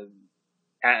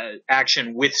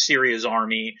action with Syria's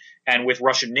army and with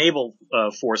Russian naval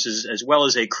forces, as well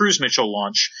as a cruise missile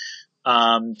launch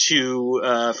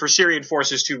for Syrian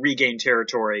forces to regain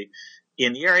territory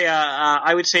in the area.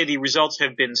 I would say the results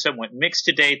have been somewhat mixed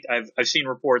to date. I've seen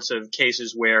reports of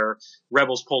cases where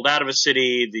rebels pulled out of a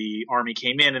city, the army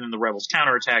came in, and then the rebels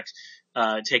counterattacked,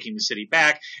 taking the city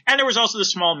back. And there was also the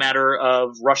small matter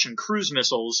of Russian cruise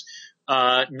missiles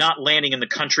not landing in the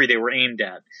country they were aimed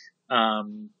at.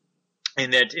 And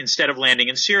that instead of landing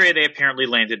in Syria, they apparently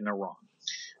landed in Iran.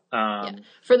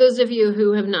 For those of you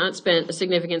who have not spent a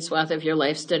significant swath of your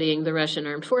life studying the Russian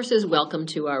armed forces, welcome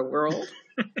to our world,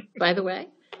 by the way.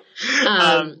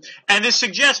 And this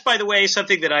suggests, by the way,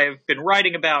 something that I have been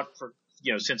writing about for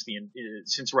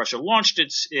since Russia launched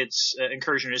its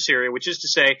incursion into Syria, which is to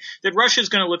say that Russia is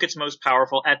going to look its most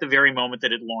powerful at the very moment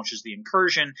that it launches the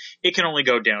incursion. It can only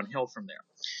go downhill from there.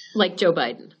 Like Joe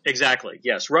Biden. Exactly.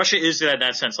 Yes. Russia is in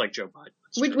that sense like Joe Biden.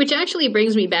 Which actually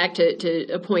brings me back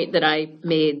to a point that I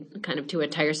made kind of to a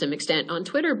tiresome extent on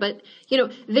Twitter. But,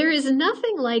 there is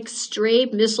nothing like stray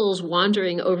missiles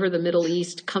wandering over the Middle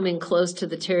East, coming close to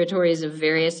the territories of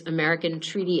various American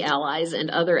treaty allies and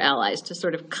other allies to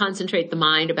sort of concentrate the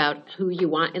mind about who you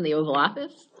want in the Oval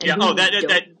Office. Yeah.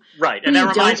 Right. And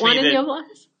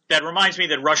that reminds me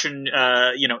that Russian,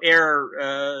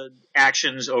 air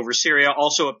actions over Syria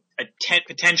also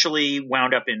potentially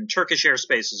wound up in Turkish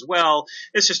airspace as well.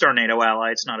 It's just our NATO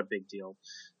ally. It's not a big deal.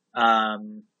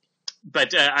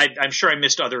 But I'm sure I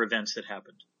missed other events that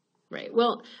happened. Right.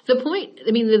 Well, the point,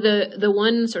 I mean, the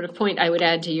one sort of point I would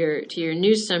add to your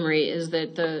news summary is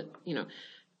that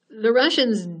the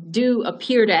Russians do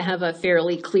appear to have a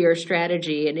fairly clear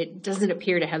strategy, and it doesn't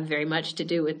appear to have very much to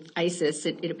do with ISIS.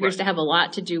 It appears to have a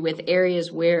lot to do with areas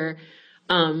where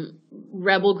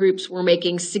rebel groups were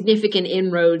making significant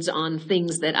inroads on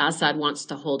things that Assad wants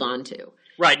to hold on to.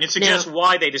 Right, and it suggests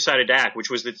why they decided to act,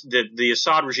 which was that the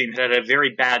Assad regime had a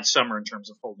very bad summer in terms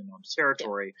of holding on to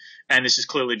territory, and this is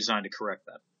clearly designed to correct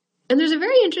that. And there's a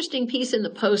very interesting piece in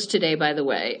the Post today, by the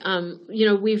way.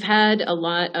 We've had a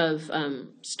lot of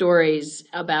stories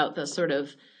about the sort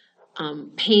of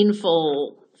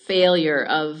painful failure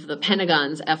of the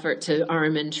Pentagon's effort to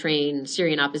arm and train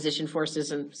Syrian opposition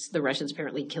forces, and the Russians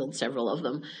apparently killed several of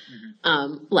them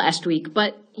last week.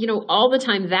 But, all the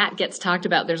time that gets talked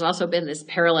about, there's also been this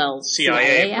parallel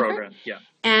CIA program. Effort. Yeah.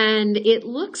 And it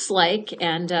looks like,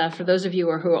 and for those of you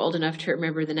who are old enough to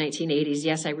remember the 1980s,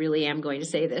 yes, I really am going to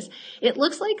say this, it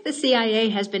looks like the CIA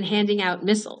has been handing out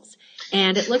missiles.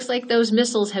 And it looks like those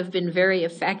missiles have been very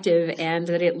effective, and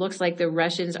that it looks like the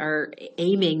Russians are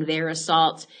aiming their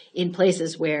assaults in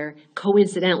places where,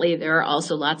 coincidentally, there are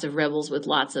also lots of rebels with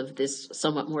lots of this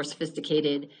somewhat more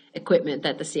sophisticated equipment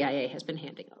that the CIA has been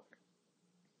handing over.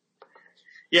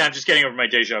 Yeah, I'm just getting over my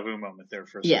deja vu moment there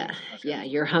for a second. Okay. Yeah,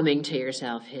 you're humming to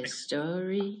yourself, his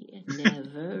story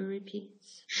never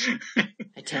repeats.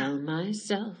 I tell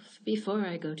myself before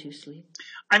I go to sleep.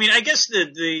 I mean, I guess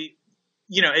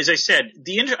as I said,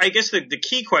 the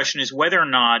key question is whether or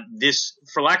not this,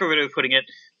 for lack of a way of putting it,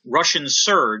 Russian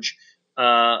surge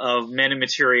of men and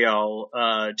material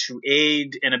to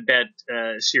aid and abet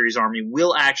Syria's army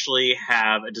will actually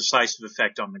have a decisive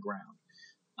effect on the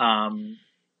ground.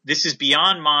 This is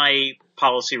beyond my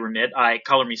policy remit.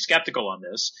 Color me skeptical on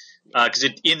this because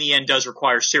it, in the end, does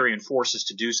require Syrian forces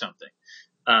to do something.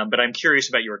 But I'm curious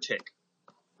about your take.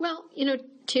 Well,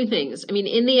 two things. I mean,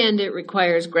 in the end, it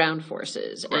requires ground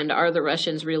forces. Right. And are the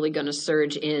Russians really going to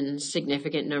surge in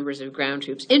significant numbers of ground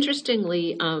troops?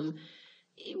 Interestingly,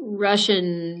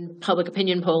 Russian public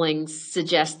opinion polling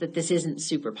suggests that this isn't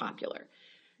super popular.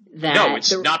 No,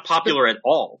 it's not popular at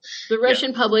all. The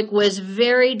Russian public was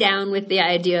very down with the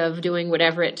idea of doing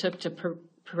whatever it took to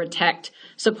protect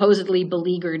supposedly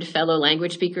beleaguered fellow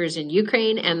language speakers in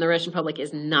Ukraine, and the Russian public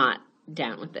is not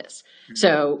down with this. Mm-hmm.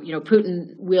 So,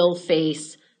 Putin will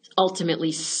face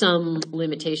ultimately some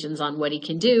limitations on what he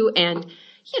can do, and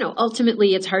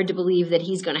ultimately it's hard to believe that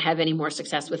he's going to have any more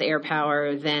success with air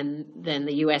power than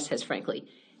the U.S. has frankly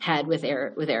had with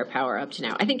air power up to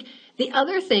now. I think the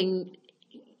other thing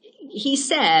he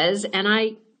says, and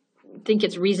I think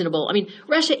it's reasonable. I mean,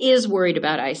 Russia is worried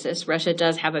about ISIS. Russia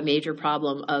does have a major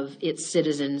problem of its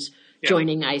citizens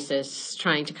joining ISIS,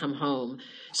 trying to come home.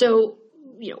 So,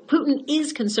 Putin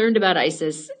is concerned about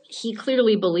ISIS. He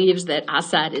clearly believes that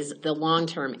Assad is the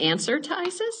long-term answer to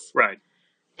ISIS. Right.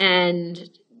 And,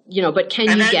 but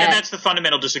and that's the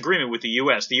fundamental disagreement with the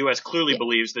U.S. The U.S. clearly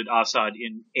believes that Assad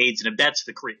aids and abets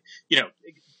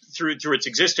through its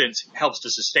existence, helps to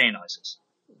sustain ISIS.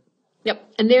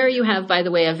 Yep. And there you have, by the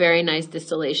way, a very nice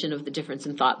distillation of the difference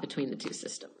in thought between the two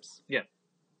systems. Yeah.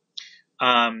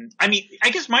 I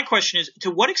guess my question is,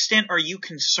 to what extent are you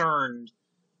concerned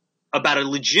about a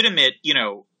legitimate,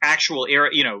 actual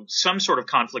some sort of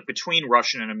conflict between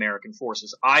Russian and American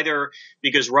forces, either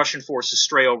because Russian forces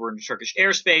stray over into Turkish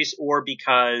airspace or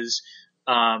because,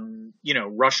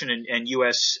 Russian and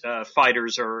U.S.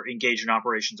 Fighters are engaged in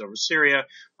operations over Syria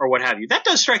or what have you? That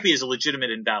does strike me as a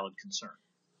legitimate and valid concern.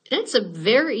 It's a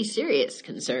very serious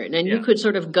concern, and you could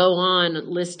sort of go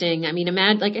on listing. I mean,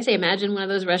 imagine one of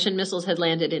those Russian missiles had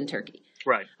landed in Turkey.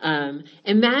 Right.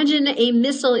 Imagine a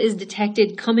missile is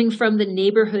detected coming from the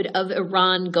neighborhood of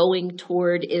Iran going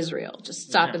toward Israel. Just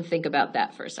stop and think about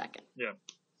that for a second. Yeah.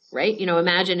 Right?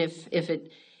 Imagine if it,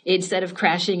 instead of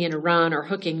crashing in Iran or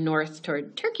hooking north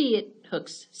toward Turkey, it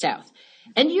hooks south.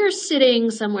 And you're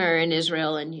sitting somewhere in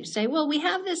Israel and you say, well, we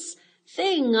have this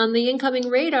thing on the incoming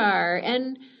radar,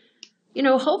 and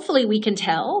hopefully we can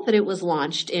tell that it was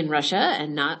launched in Russia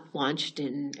and not launched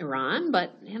in Iran.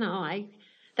 But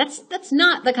that's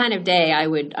not the kind of day I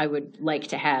would like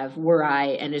to have were I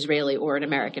an Israeli or an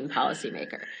American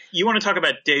policymaker. You want to talk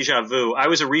about deja vu? I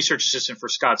was a research assistant for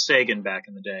Scott Sagan back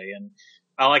in the day, and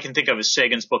all I can think of is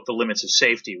Sagan's book, The Limits of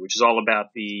Safety, which is all about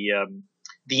the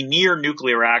near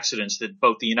nuclear accidents that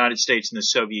both the United States and the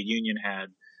Soviet Union had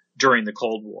during the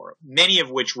Cold War, many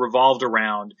of which revolved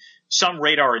around some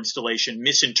radar installation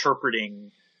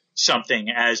misinterpreting something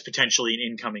as potentially an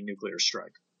incoming nuclear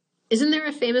strike. Isn't there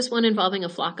a famous one involving a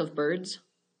flock of birds?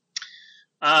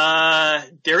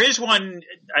 There is one.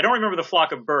 I don't remember the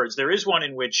flock of birds. There is one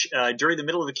in which, during the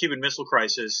middle of the Cuban Missile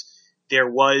Crisis, there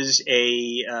was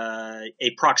a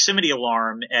proximity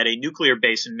alarm at a nuclear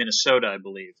base in Minnesota, I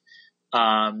believe,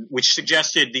 which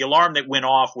suggested the alarm that went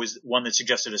off was one that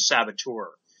suggested a saboteur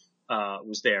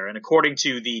was there. And according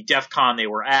to the DEF CON they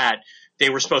were at, they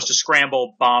were supposed to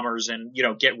scramble bombers and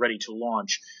get ready to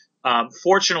launch.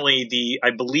 Fortunately,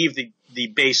 I believe the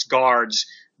base guards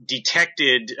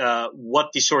detected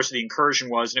what the source of the incursion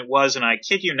was, and it was, and I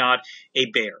kid you not, a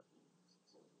bear.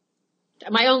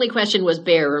 My only question was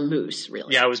bear or moose,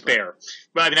 really. Yeah, it was bear.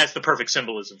 But I mean, that's the perfect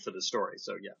symbolism for the story.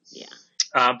 So yeah.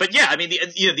 Yeah. But yeah, I mean,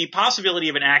 the possibility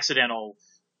of an accidental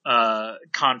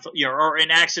conflict, or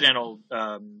an accidental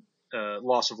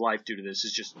loss of life due to this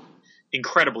is just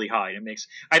incredibly high.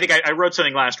 I think I wrote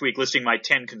something last week listing my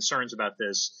 10 concerns about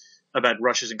this, about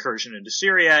Russia's incursion into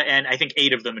Syria, and I think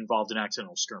 8 of them involved an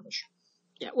accidental skirmish.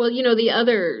 Yeah, well, the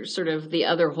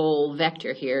other whole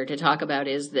vector here to talk about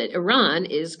is that Iran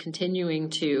is continuing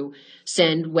to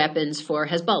send weapons for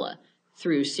Hezbollah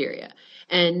through Syria.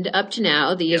 And up to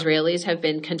now, the Israelis have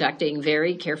been conducting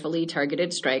very carefully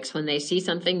targeted strikes. When they see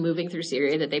something moving through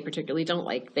Syria that they particularly don't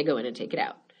like, they go in and take it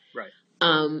out. Right.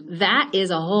 That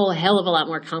is a whole hell of a lot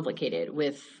more complicated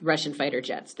with Russian fighter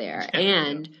jets there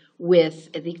and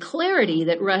with the clarity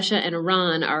that Russia and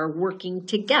Iran are working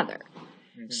together.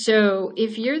 Mm-hmm. So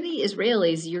if you're the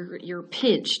Israelis, you're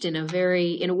pinched in a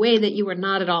way that you are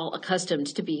not at all accustomed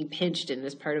to being pinched in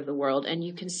this part of the world. And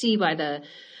you can see by the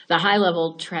high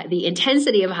level, the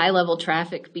intensity of high level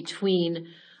traffic between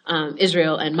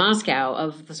Israel and Moscow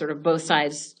of the sort of both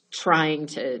sides trying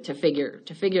to figure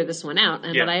this one out.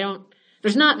 And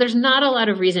but there's not a lot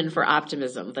of reason for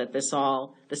optimism that this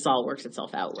all works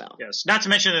itself out well. Yes. Not to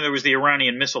mention that there was the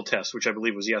Iranian missile test, which I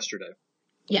believe was yesterday.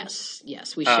 Yes,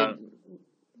 we should.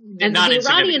 And the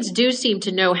Iranians do seem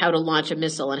to know how to launch a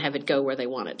missile and have it go where they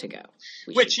want it to go.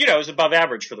 Which, is above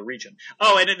average for the region.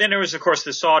 Oh, and then there was, of course, the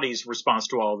Saudis' response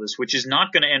to all of this, which is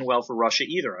not going to end well for Russia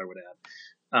either, I would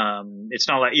add. It's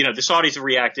not like, the Saudis have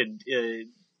reacted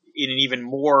in an even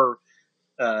more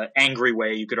angry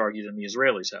way, you could argue, than the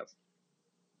Israelis have.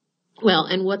 Well,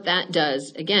 and what that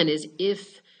does, again, is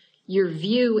if your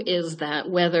view is that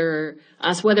whether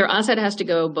Assad has to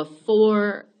go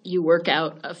before you work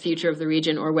out a future of the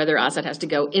region or whether Assad has to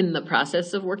go in the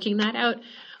process of working that out,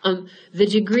 the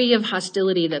degree of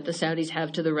hostility that the Saudis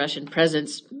have to the Russian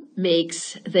presence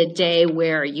makes the day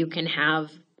where you can have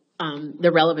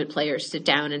the relevant players sit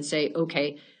down and say,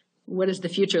 okay, what does the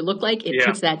future look like? It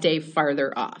puts that day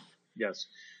farther off. Yes.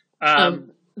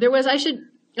 There was, I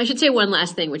should say one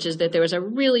last thing, which is that there was a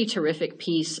really terrific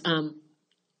piece on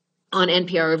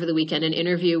NPR over the weekend, an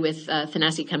interview with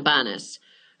Thanasi Cambanis,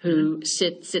 who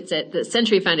sits at the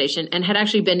Century Foundation and had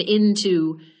actually been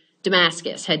into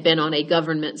Damascus, had been on a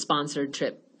government-sponsored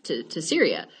trip to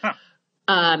Syria,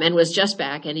 and was just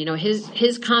back. And,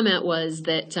 his comment was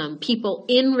that people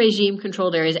in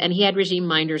regime-controlled areas, and he had regime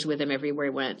minders with him everywhere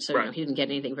he went, so he didn't get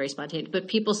anything very spontaneous, but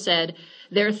people said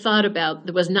their thought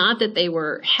about was not that they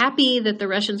were happy that the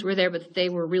Russians were there, but that they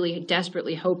were really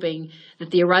desperately hoping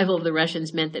that the arrival of the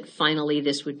Russians meant that finally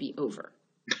this would be over.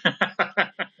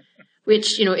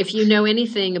 Which, if you know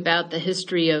anything about the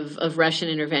history of Russian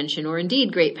intervention or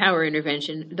indeed great power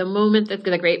intervention, the moment that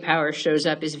the great power shows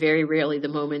up is very rarely the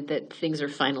moment that things are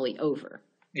finally over.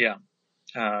 Yeah.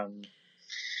 No,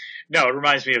 it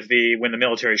reminds me of when the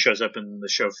military shows up in the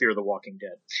show Fear the Walking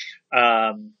Dead.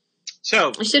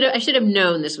 So I should have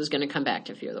known this was going to come back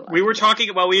to Fear the Walking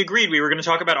Dead. We agreed we were going to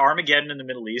talk about Armageddon in the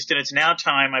Middle East, and it's now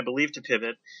time, I believe, to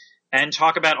pivot and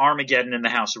talk about Armageddon in the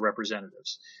House of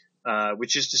Representatives.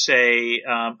 Which is to say,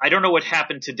 I don't know what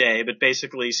happened today, but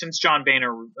basically since John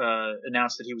Boehner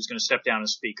announced that he was going to step down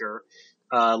as Speaker,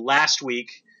 last week,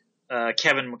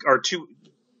 Kevin McCarthy.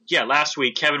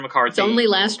 It's only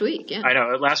last week, yeah. I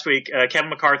know. Last week, Kevin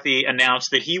McCarthy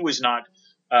announced that he was not,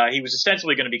 he was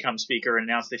ostensibly going to become Speaker and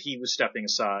announced that he was stepping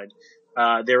aside.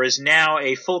 There is now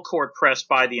a full court press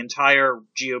by the entire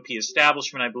GOP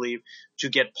establishment, I believe, to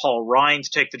get Paul Ryan to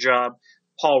take the job.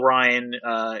 Paul Ryan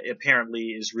apparently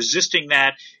is resisting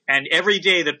that. And every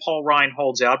day that Paul Ryan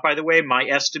holds out, by the way, my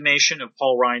estimation of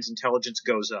Paul Ryan's intelligence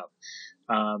goes up.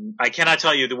 I cannot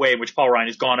tell you the way in which Paul Ryan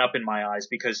has gone up in my eyes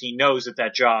because he knows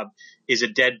that job is a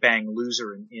dead bang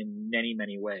loser in many,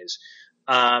 many ways.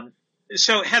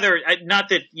 So Heather, not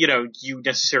that, you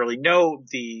necessarily know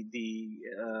the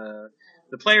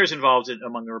players involved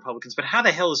among the Republicans, but how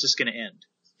the hell is this going to end?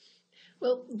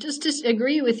 Well, just to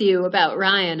agree with you about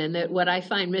Ryan, and that what I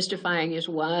find mystifying is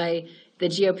why the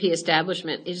GOP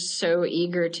establishment is so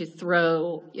eager to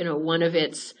throw, one of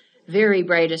its very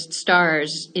brightest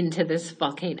stars into this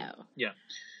volcano. Yeah.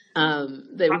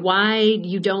 Why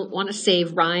you don't want to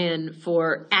save Ryan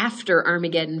for after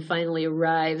Armageddon finally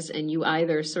arrives and you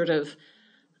either sort of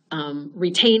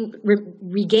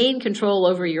regain control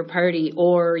over your party,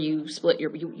 or you split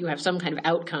you have some kind of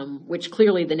outcome, which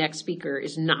clearly the next speaker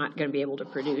is not going to be able to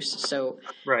produce. So,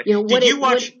 right. Did you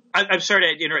watch? I'm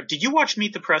sorry to interrupt. Did you watch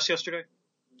Meet the Press yesterday?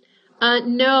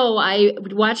 No, I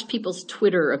watched people's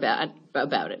Twitter about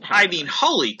it. I mean,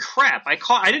 holy crap!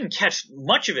 I didn't catch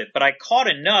much of it, but I caught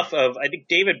enough of. I think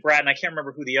David Bratton. I can't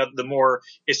remember who the more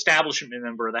establishment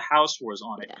member of the House was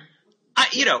on it.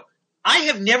 Yeah. I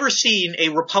have never seen a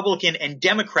Republican and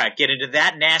Democrat get into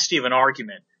that nasty of an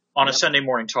argument on a Sunday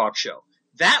morning talk show.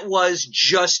 That was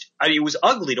it was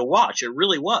ugly to watch. It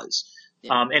really was.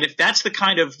 Yeah. And if that's the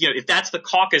kind of, if that's the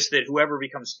caucus that whoever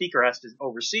becomes speaker has to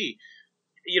oversee,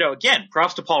 again,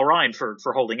 props to Paul Ryan for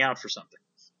holding out for something.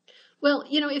 Well,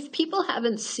 if people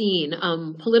haven't seen,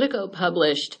 Politico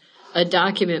published a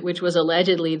document which was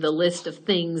allegedly the list of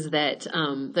things that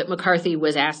McCarthy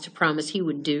was asked to promise he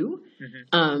would do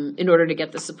in order to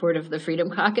get the support of the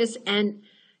Freedom Caucus. And,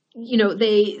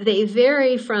 they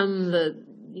vary from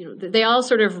they all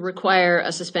sort of require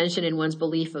a suspension in one's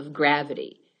belief of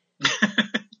gravity,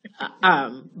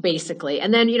 basically.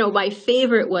 And then, my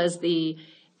favorite was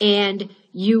and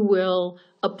you will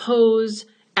oppose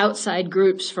outside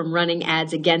groups from running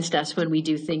ads against us when we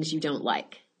do things you don't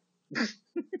like.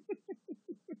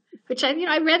 Which I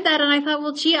read that and I thought,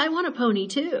 well, gee, I want a pony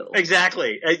too.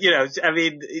 Exactly.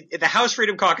 The House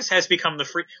Freedom Caucus has become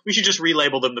we should just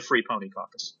relabel them the Free Pony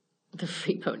Caucus. The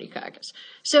Free Pony Caucus.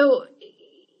 So,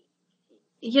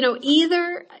 the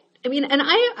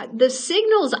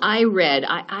signals I read,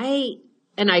 I'm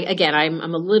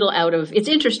a little out of, it's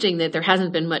interesting that there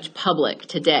hasn't been much public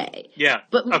today. Yeah.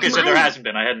 But so there hasn't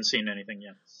been. I hadn't seen anything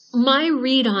yet. My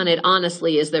read on it,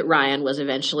 honestly, is that Ryan was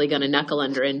eventually going to knuckle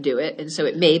under and do it. And so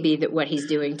it may be that what he's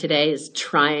doing today is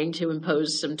trying to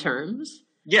impose some terms.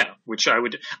 Yeah, which I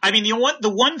would. I mean, the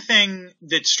one thing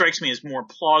that strikes me as more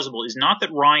plausible is not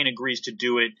that Ryan agrees to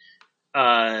do it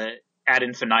ad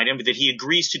infinitum, but that he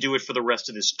agrees to do it for the rest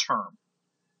of this term.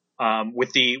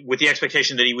 With the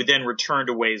expectation that he would then return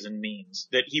to Ways and Means,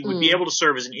 that he would be able to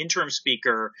serve as an interim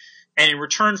speaker, and in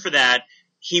return for that,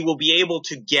 he will be able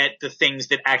to get the things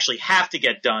that actually have to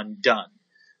get done.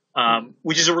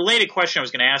 Which is a related question I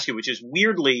was going to ask you, which is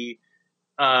weirdly,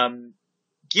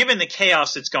 given the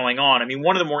chaos that's going on, I mean,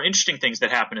 one of the more interesting things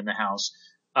that happened in the House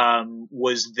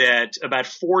was that about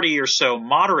 40 or so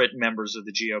moderate members of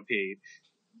the GOP,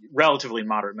 relatively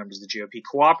moderate members of the GOP,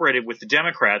 cooperated with the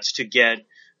Democrats to get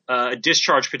a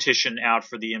discharge petition out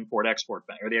for the Import-Export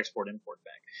Bank, or the Export-Import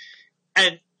Bank.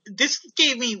 And this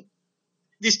did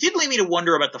lead me to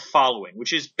wonder about the following,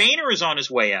 which is Boehner is on his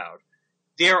way out.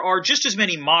 There are just as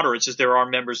many moderates as there are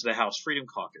members of the House Freedom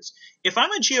Caucus. If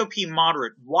I'm a GOP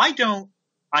moderate, why don't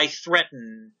I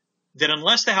threaten that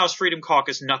unless the House Freedom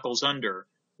Caucus knuckles under,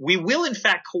 we will in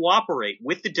fact cooperate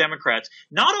with the Democrats,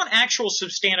 not on actual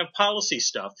substantive policy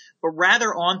stuff, but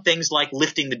rather on things like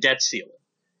lifting the debt ceiling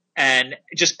and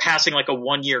just passing like a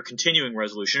 1-year continuing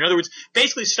resolution. In other words,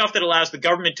 basically stuff that allows the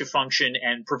government to function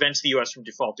and prevents the U.S. from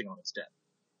defaulting on its debt.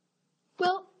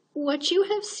 Well, what you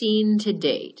have seen to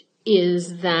date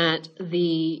is that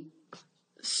the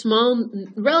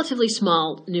relatively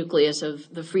small nucleus of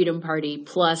the Freedom Party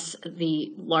plus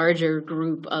the larger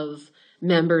group of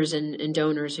members and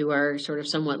donors who are sort of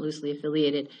somewhat loosely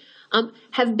affiliated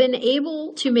have been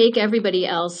able to make everybody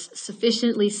else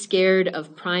sufficiently scared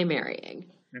of primarying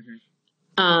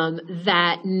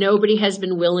that nobody has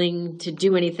been willing to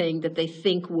do anything that they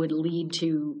think would lead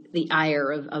to the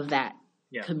ire of that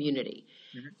community.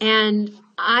 And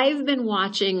I've been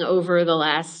watching over the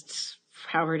last,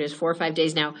 however it is, 4 or 5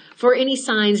 days now, for any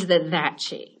signs that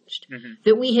changed,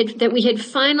 that we had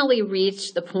finally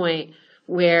reached the point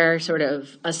where sort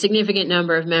of a significant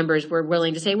number of members were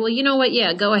willing to say, well, you know what,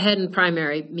 yeah, go ahead and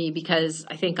primary me because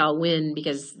I think I'll win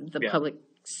because the public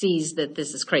sees that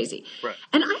this is crazy. Right.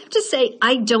 And I have to say,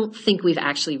 I don't think we've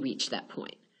actually reached that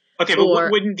point. Okay,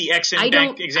 but wouldn't the Exim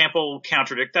Bank example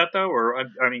contradict that, though? Or,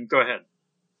 I mean, go ahead.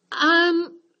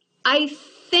 I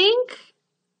think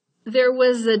there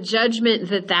was a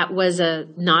judgment that was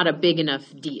not a big enough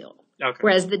deal. Okay.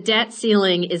 Whereas the debt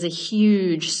ceiling is a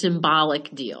huge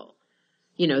symbolic deal.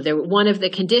 One of the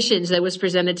conditions that was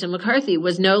presented to McCarthy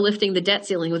was no lifting the debt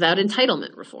ceiling without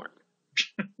entitlement reform.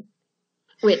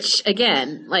 Which,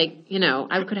 again,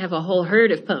 I could have a whole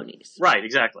herd of ponies. Right,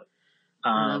 exactly.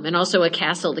 And also a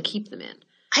castle to keep them in.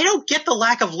 I don't get the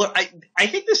lack of look. I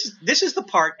think this is the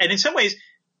part, and in some ways,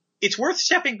 it's worth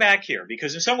stepping back here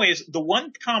because in some ways, the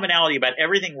one commonality about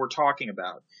everything we're talking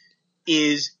about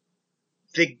is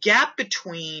the gap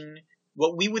between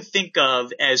what we would think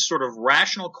of as sort of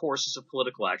rational courses of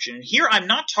political action. And here I'm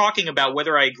not talking about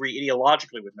whether I agree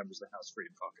ideologically with members of the House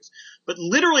Freedom Caucus, but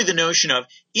literally the notion of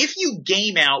if you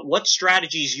game out what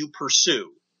strategies you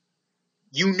pursue,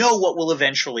 you know what will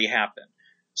eventually happen.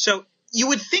 So you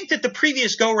would think that the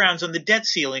previous go-rounds on the debt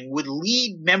ceiling would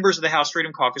lead members of the House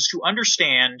Freedom Caucus to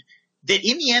understand that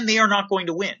in the end they are not going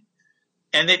to win.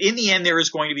 And that in the end, there is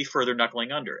going to be further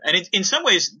knuckling under. And in some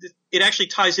ways, it actually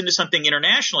ties into something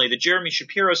internationally that Jeremy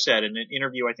Shapiro said in an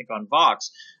interview, I think, on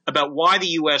Vox, about why the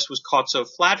U.S. was caught so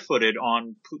flat-footed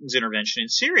on Putin's intervention in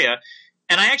Syria.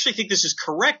 And I actually think this is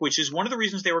correct, which is one of the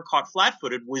reasons they were caught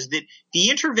flat-footed was that the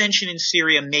intervention in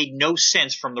Syria made no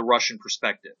sense from the Russian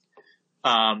perspective.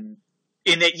 In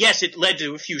that, yes, it led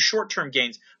to a few short-term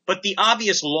gains, but the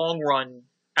obvious long-run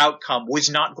outcome was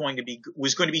going to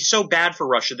be so bad for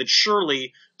Russia that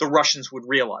surely the Russians would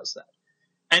realize that.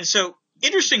 And so,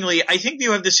 interestingly, I think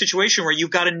you have this situation where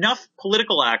you've got enough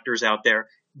political actors out there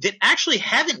that actually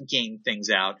haven't gained things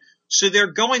out. So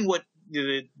they're going what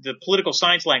the political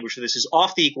science language for this is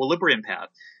off the equilibrium path.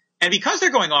 And because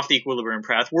they're going off the equilibrium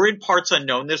path, we're in parts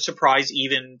unknown that surprise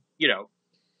even,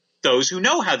 those who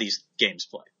know how these games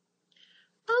play.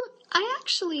 I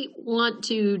actually want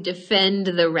to defend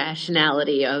the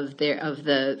rationality of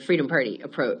the Freedom Party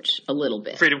approach a little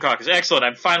bit. Freedom Caucus. Excellent.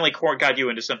 I've finally got you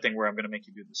into something where I'm going to make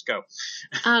you do this. Go.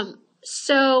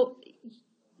 So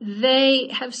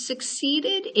they have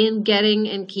succeeded in getting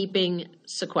and keeping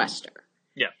sequester.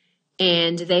 Yeah.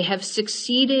 And they have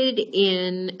succeeded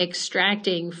in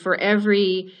extracting for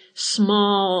every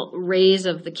small raise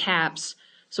of the caps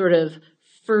sort of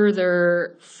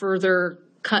further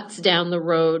cuts down the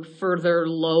road, further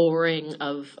lowering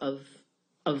of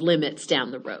limits down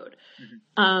the road.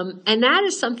 Mm-hmm. And that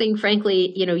is something,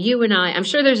 frankly, you and I'm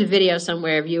sure there's a video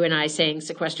somewhere of you and I saying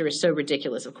sequester is so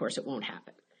ridiculous, of course it won't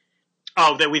happen.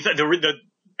 Oh, that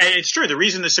it's true. The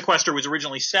reason the sequester was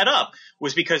originally set up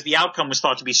was because the outcome was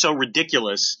thought to be so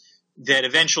ridiculous that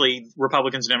eventually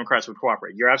Republicans and Democrats would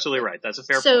cooperate. You're absolutely right. That's a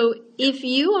fair point. So if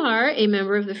you are a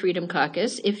member of the Freedom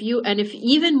Caucus, if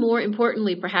even more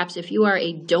importantly, perhaps if you are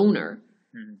a donor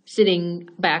sitting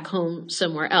back home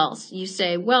somewhere else, you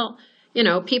say, well,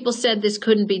 people said this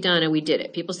couldn't be done and we did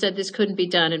it. People said this couldn't be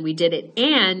done and we did it.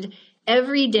 And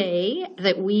every day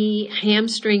that we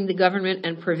hamstring the government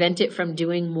and prevent it from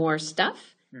doing more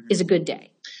stuff is a good day.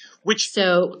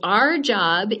 So our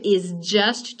job is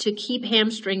just to keep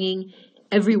hamstringing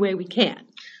every way we can.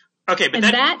 Okay, but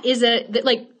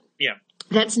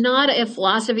that's not a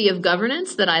philosophy of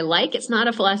governance that I like. It's not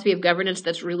a philosophy of governance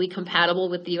that's really compatible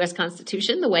with the U.S.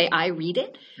 Constitution, the way I read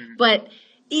it. Mm-hmm. But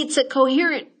it's a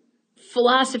coherent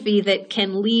philosophy that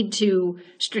can lead to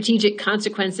strategic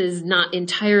consequences not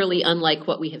entirely unlike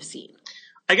what we have seen.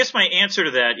 I guess my answer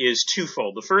to that is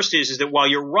twofold. The first is that while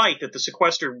you're right that the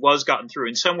sequester was gotten through,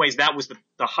 in some ways that was the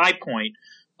high point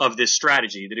of this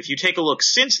strategy, that if you take a look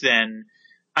since then,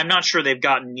 I'm not sure they've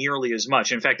gotten nearly as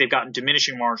much. In fact, they've gotten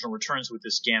diminishing marginal returns with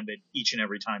this gambit each and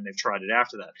every time they've tried it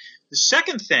after that. The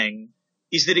second thing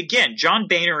is that, again, John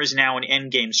Boehner is now an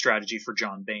endgame strategy for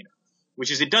John Boehner, which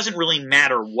is it doesn't really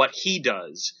matter what he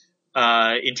does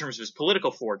in terms of his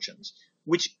political fortunes,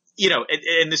 which –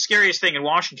 and the scariest thing in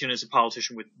Washington is a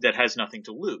politician that has nothing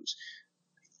to lose.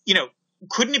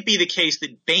 Couldn't it be the case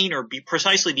that Boehner,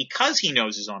 precisely because he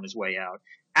knows is on his way out,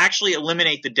 actually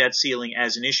eliminate the debt ceiling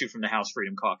as an issue from the House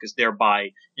Freedom Caucus,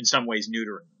 thereby in some ways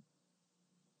neutering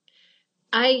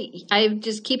them? I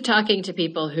just keep talking to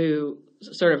people who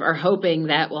sort of are hoping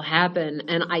that will happen,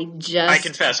 and I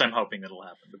confess I'm hoping that'll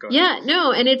happen. But go ahead. Yeah,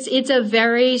 no, and it's a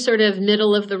very sort of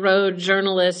middle of the road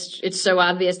journalist. It's so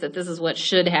obvious that this is what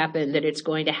should happen that it's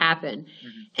going to happen. Mm-hmm.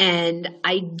 And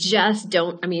I just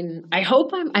don't. I mean, I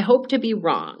hope to be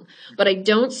wrong, but I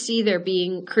don't see there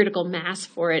being critical mass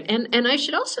for it. And I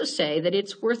should also say that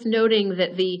it's worth noting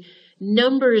that the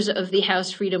numbers of the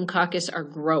House Freedom Caucus are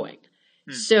growing.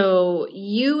 So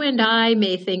you and I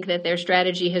may think that their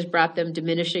strategy has brought them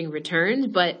diminishing returns,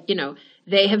 but,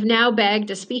 they have now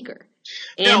bagged a speaker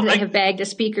and they have bagged a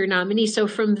speaker nominee. So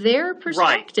from their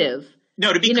perspective,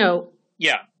 right.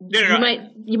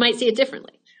 You might see it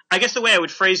differently. I guess the way I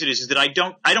would phrase it is that I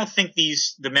don't think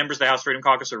the members of the House Freedom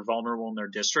Caucus are vulnerable in their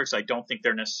districts. I don't think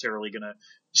they're necessarily going to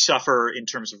suffer in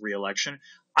terms of reelection.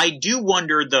 I do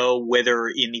wonder, though, whether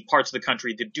in the parts of the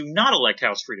country that do not elect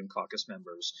House Freedom Caucus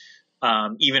members,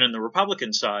 even in the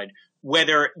Republican side,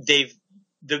 whether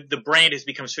the brand has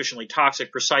become sufficiently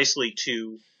toxic precisely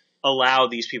to allow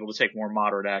these people to take more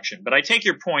moderate action. But I take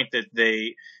your point that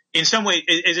they, in some way,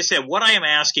 as I said, what I am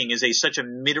asking is such a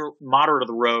moderate of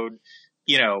the road,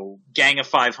 gang of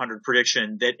 500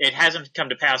 prediction that it hasn't come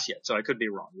to pass yet. So I could be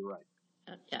wrong. You're right.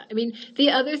 Yeah. I mean,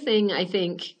 the other thing I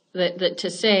think that to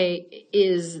say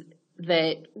is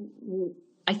that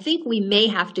I think we may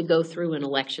have to go through an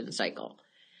election cycle.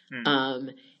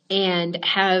 And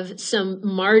have some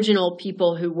marginal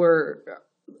people who were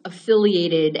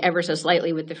affiliated ever so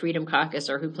slightly with the Freedom Caucus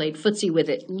or who played footsie with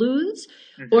it lose,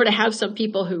 or to have some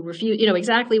people who refuse,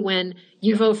 exactly when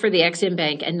you vote for the Exim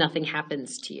Bank and nothing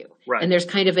happens to you. Right. And there's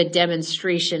kind of a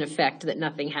demonstration effect that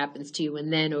nothing happens to you.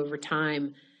 And then over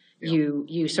time,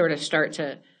 you sort of start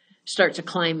to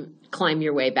climb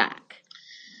your way back.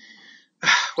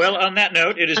 Well, on that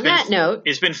note,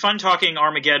 it's been fun talking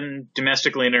Armageddon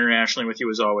domestically and internationally with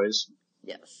you as always.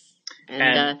 Yes.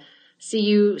 And see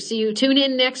you tune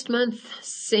in next month.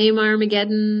 Same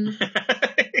Armageddon.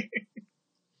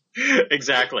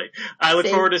 Exactly. I look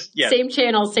forward to, Same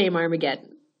channel, same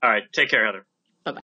Armageddon. All right. Take care, Heather.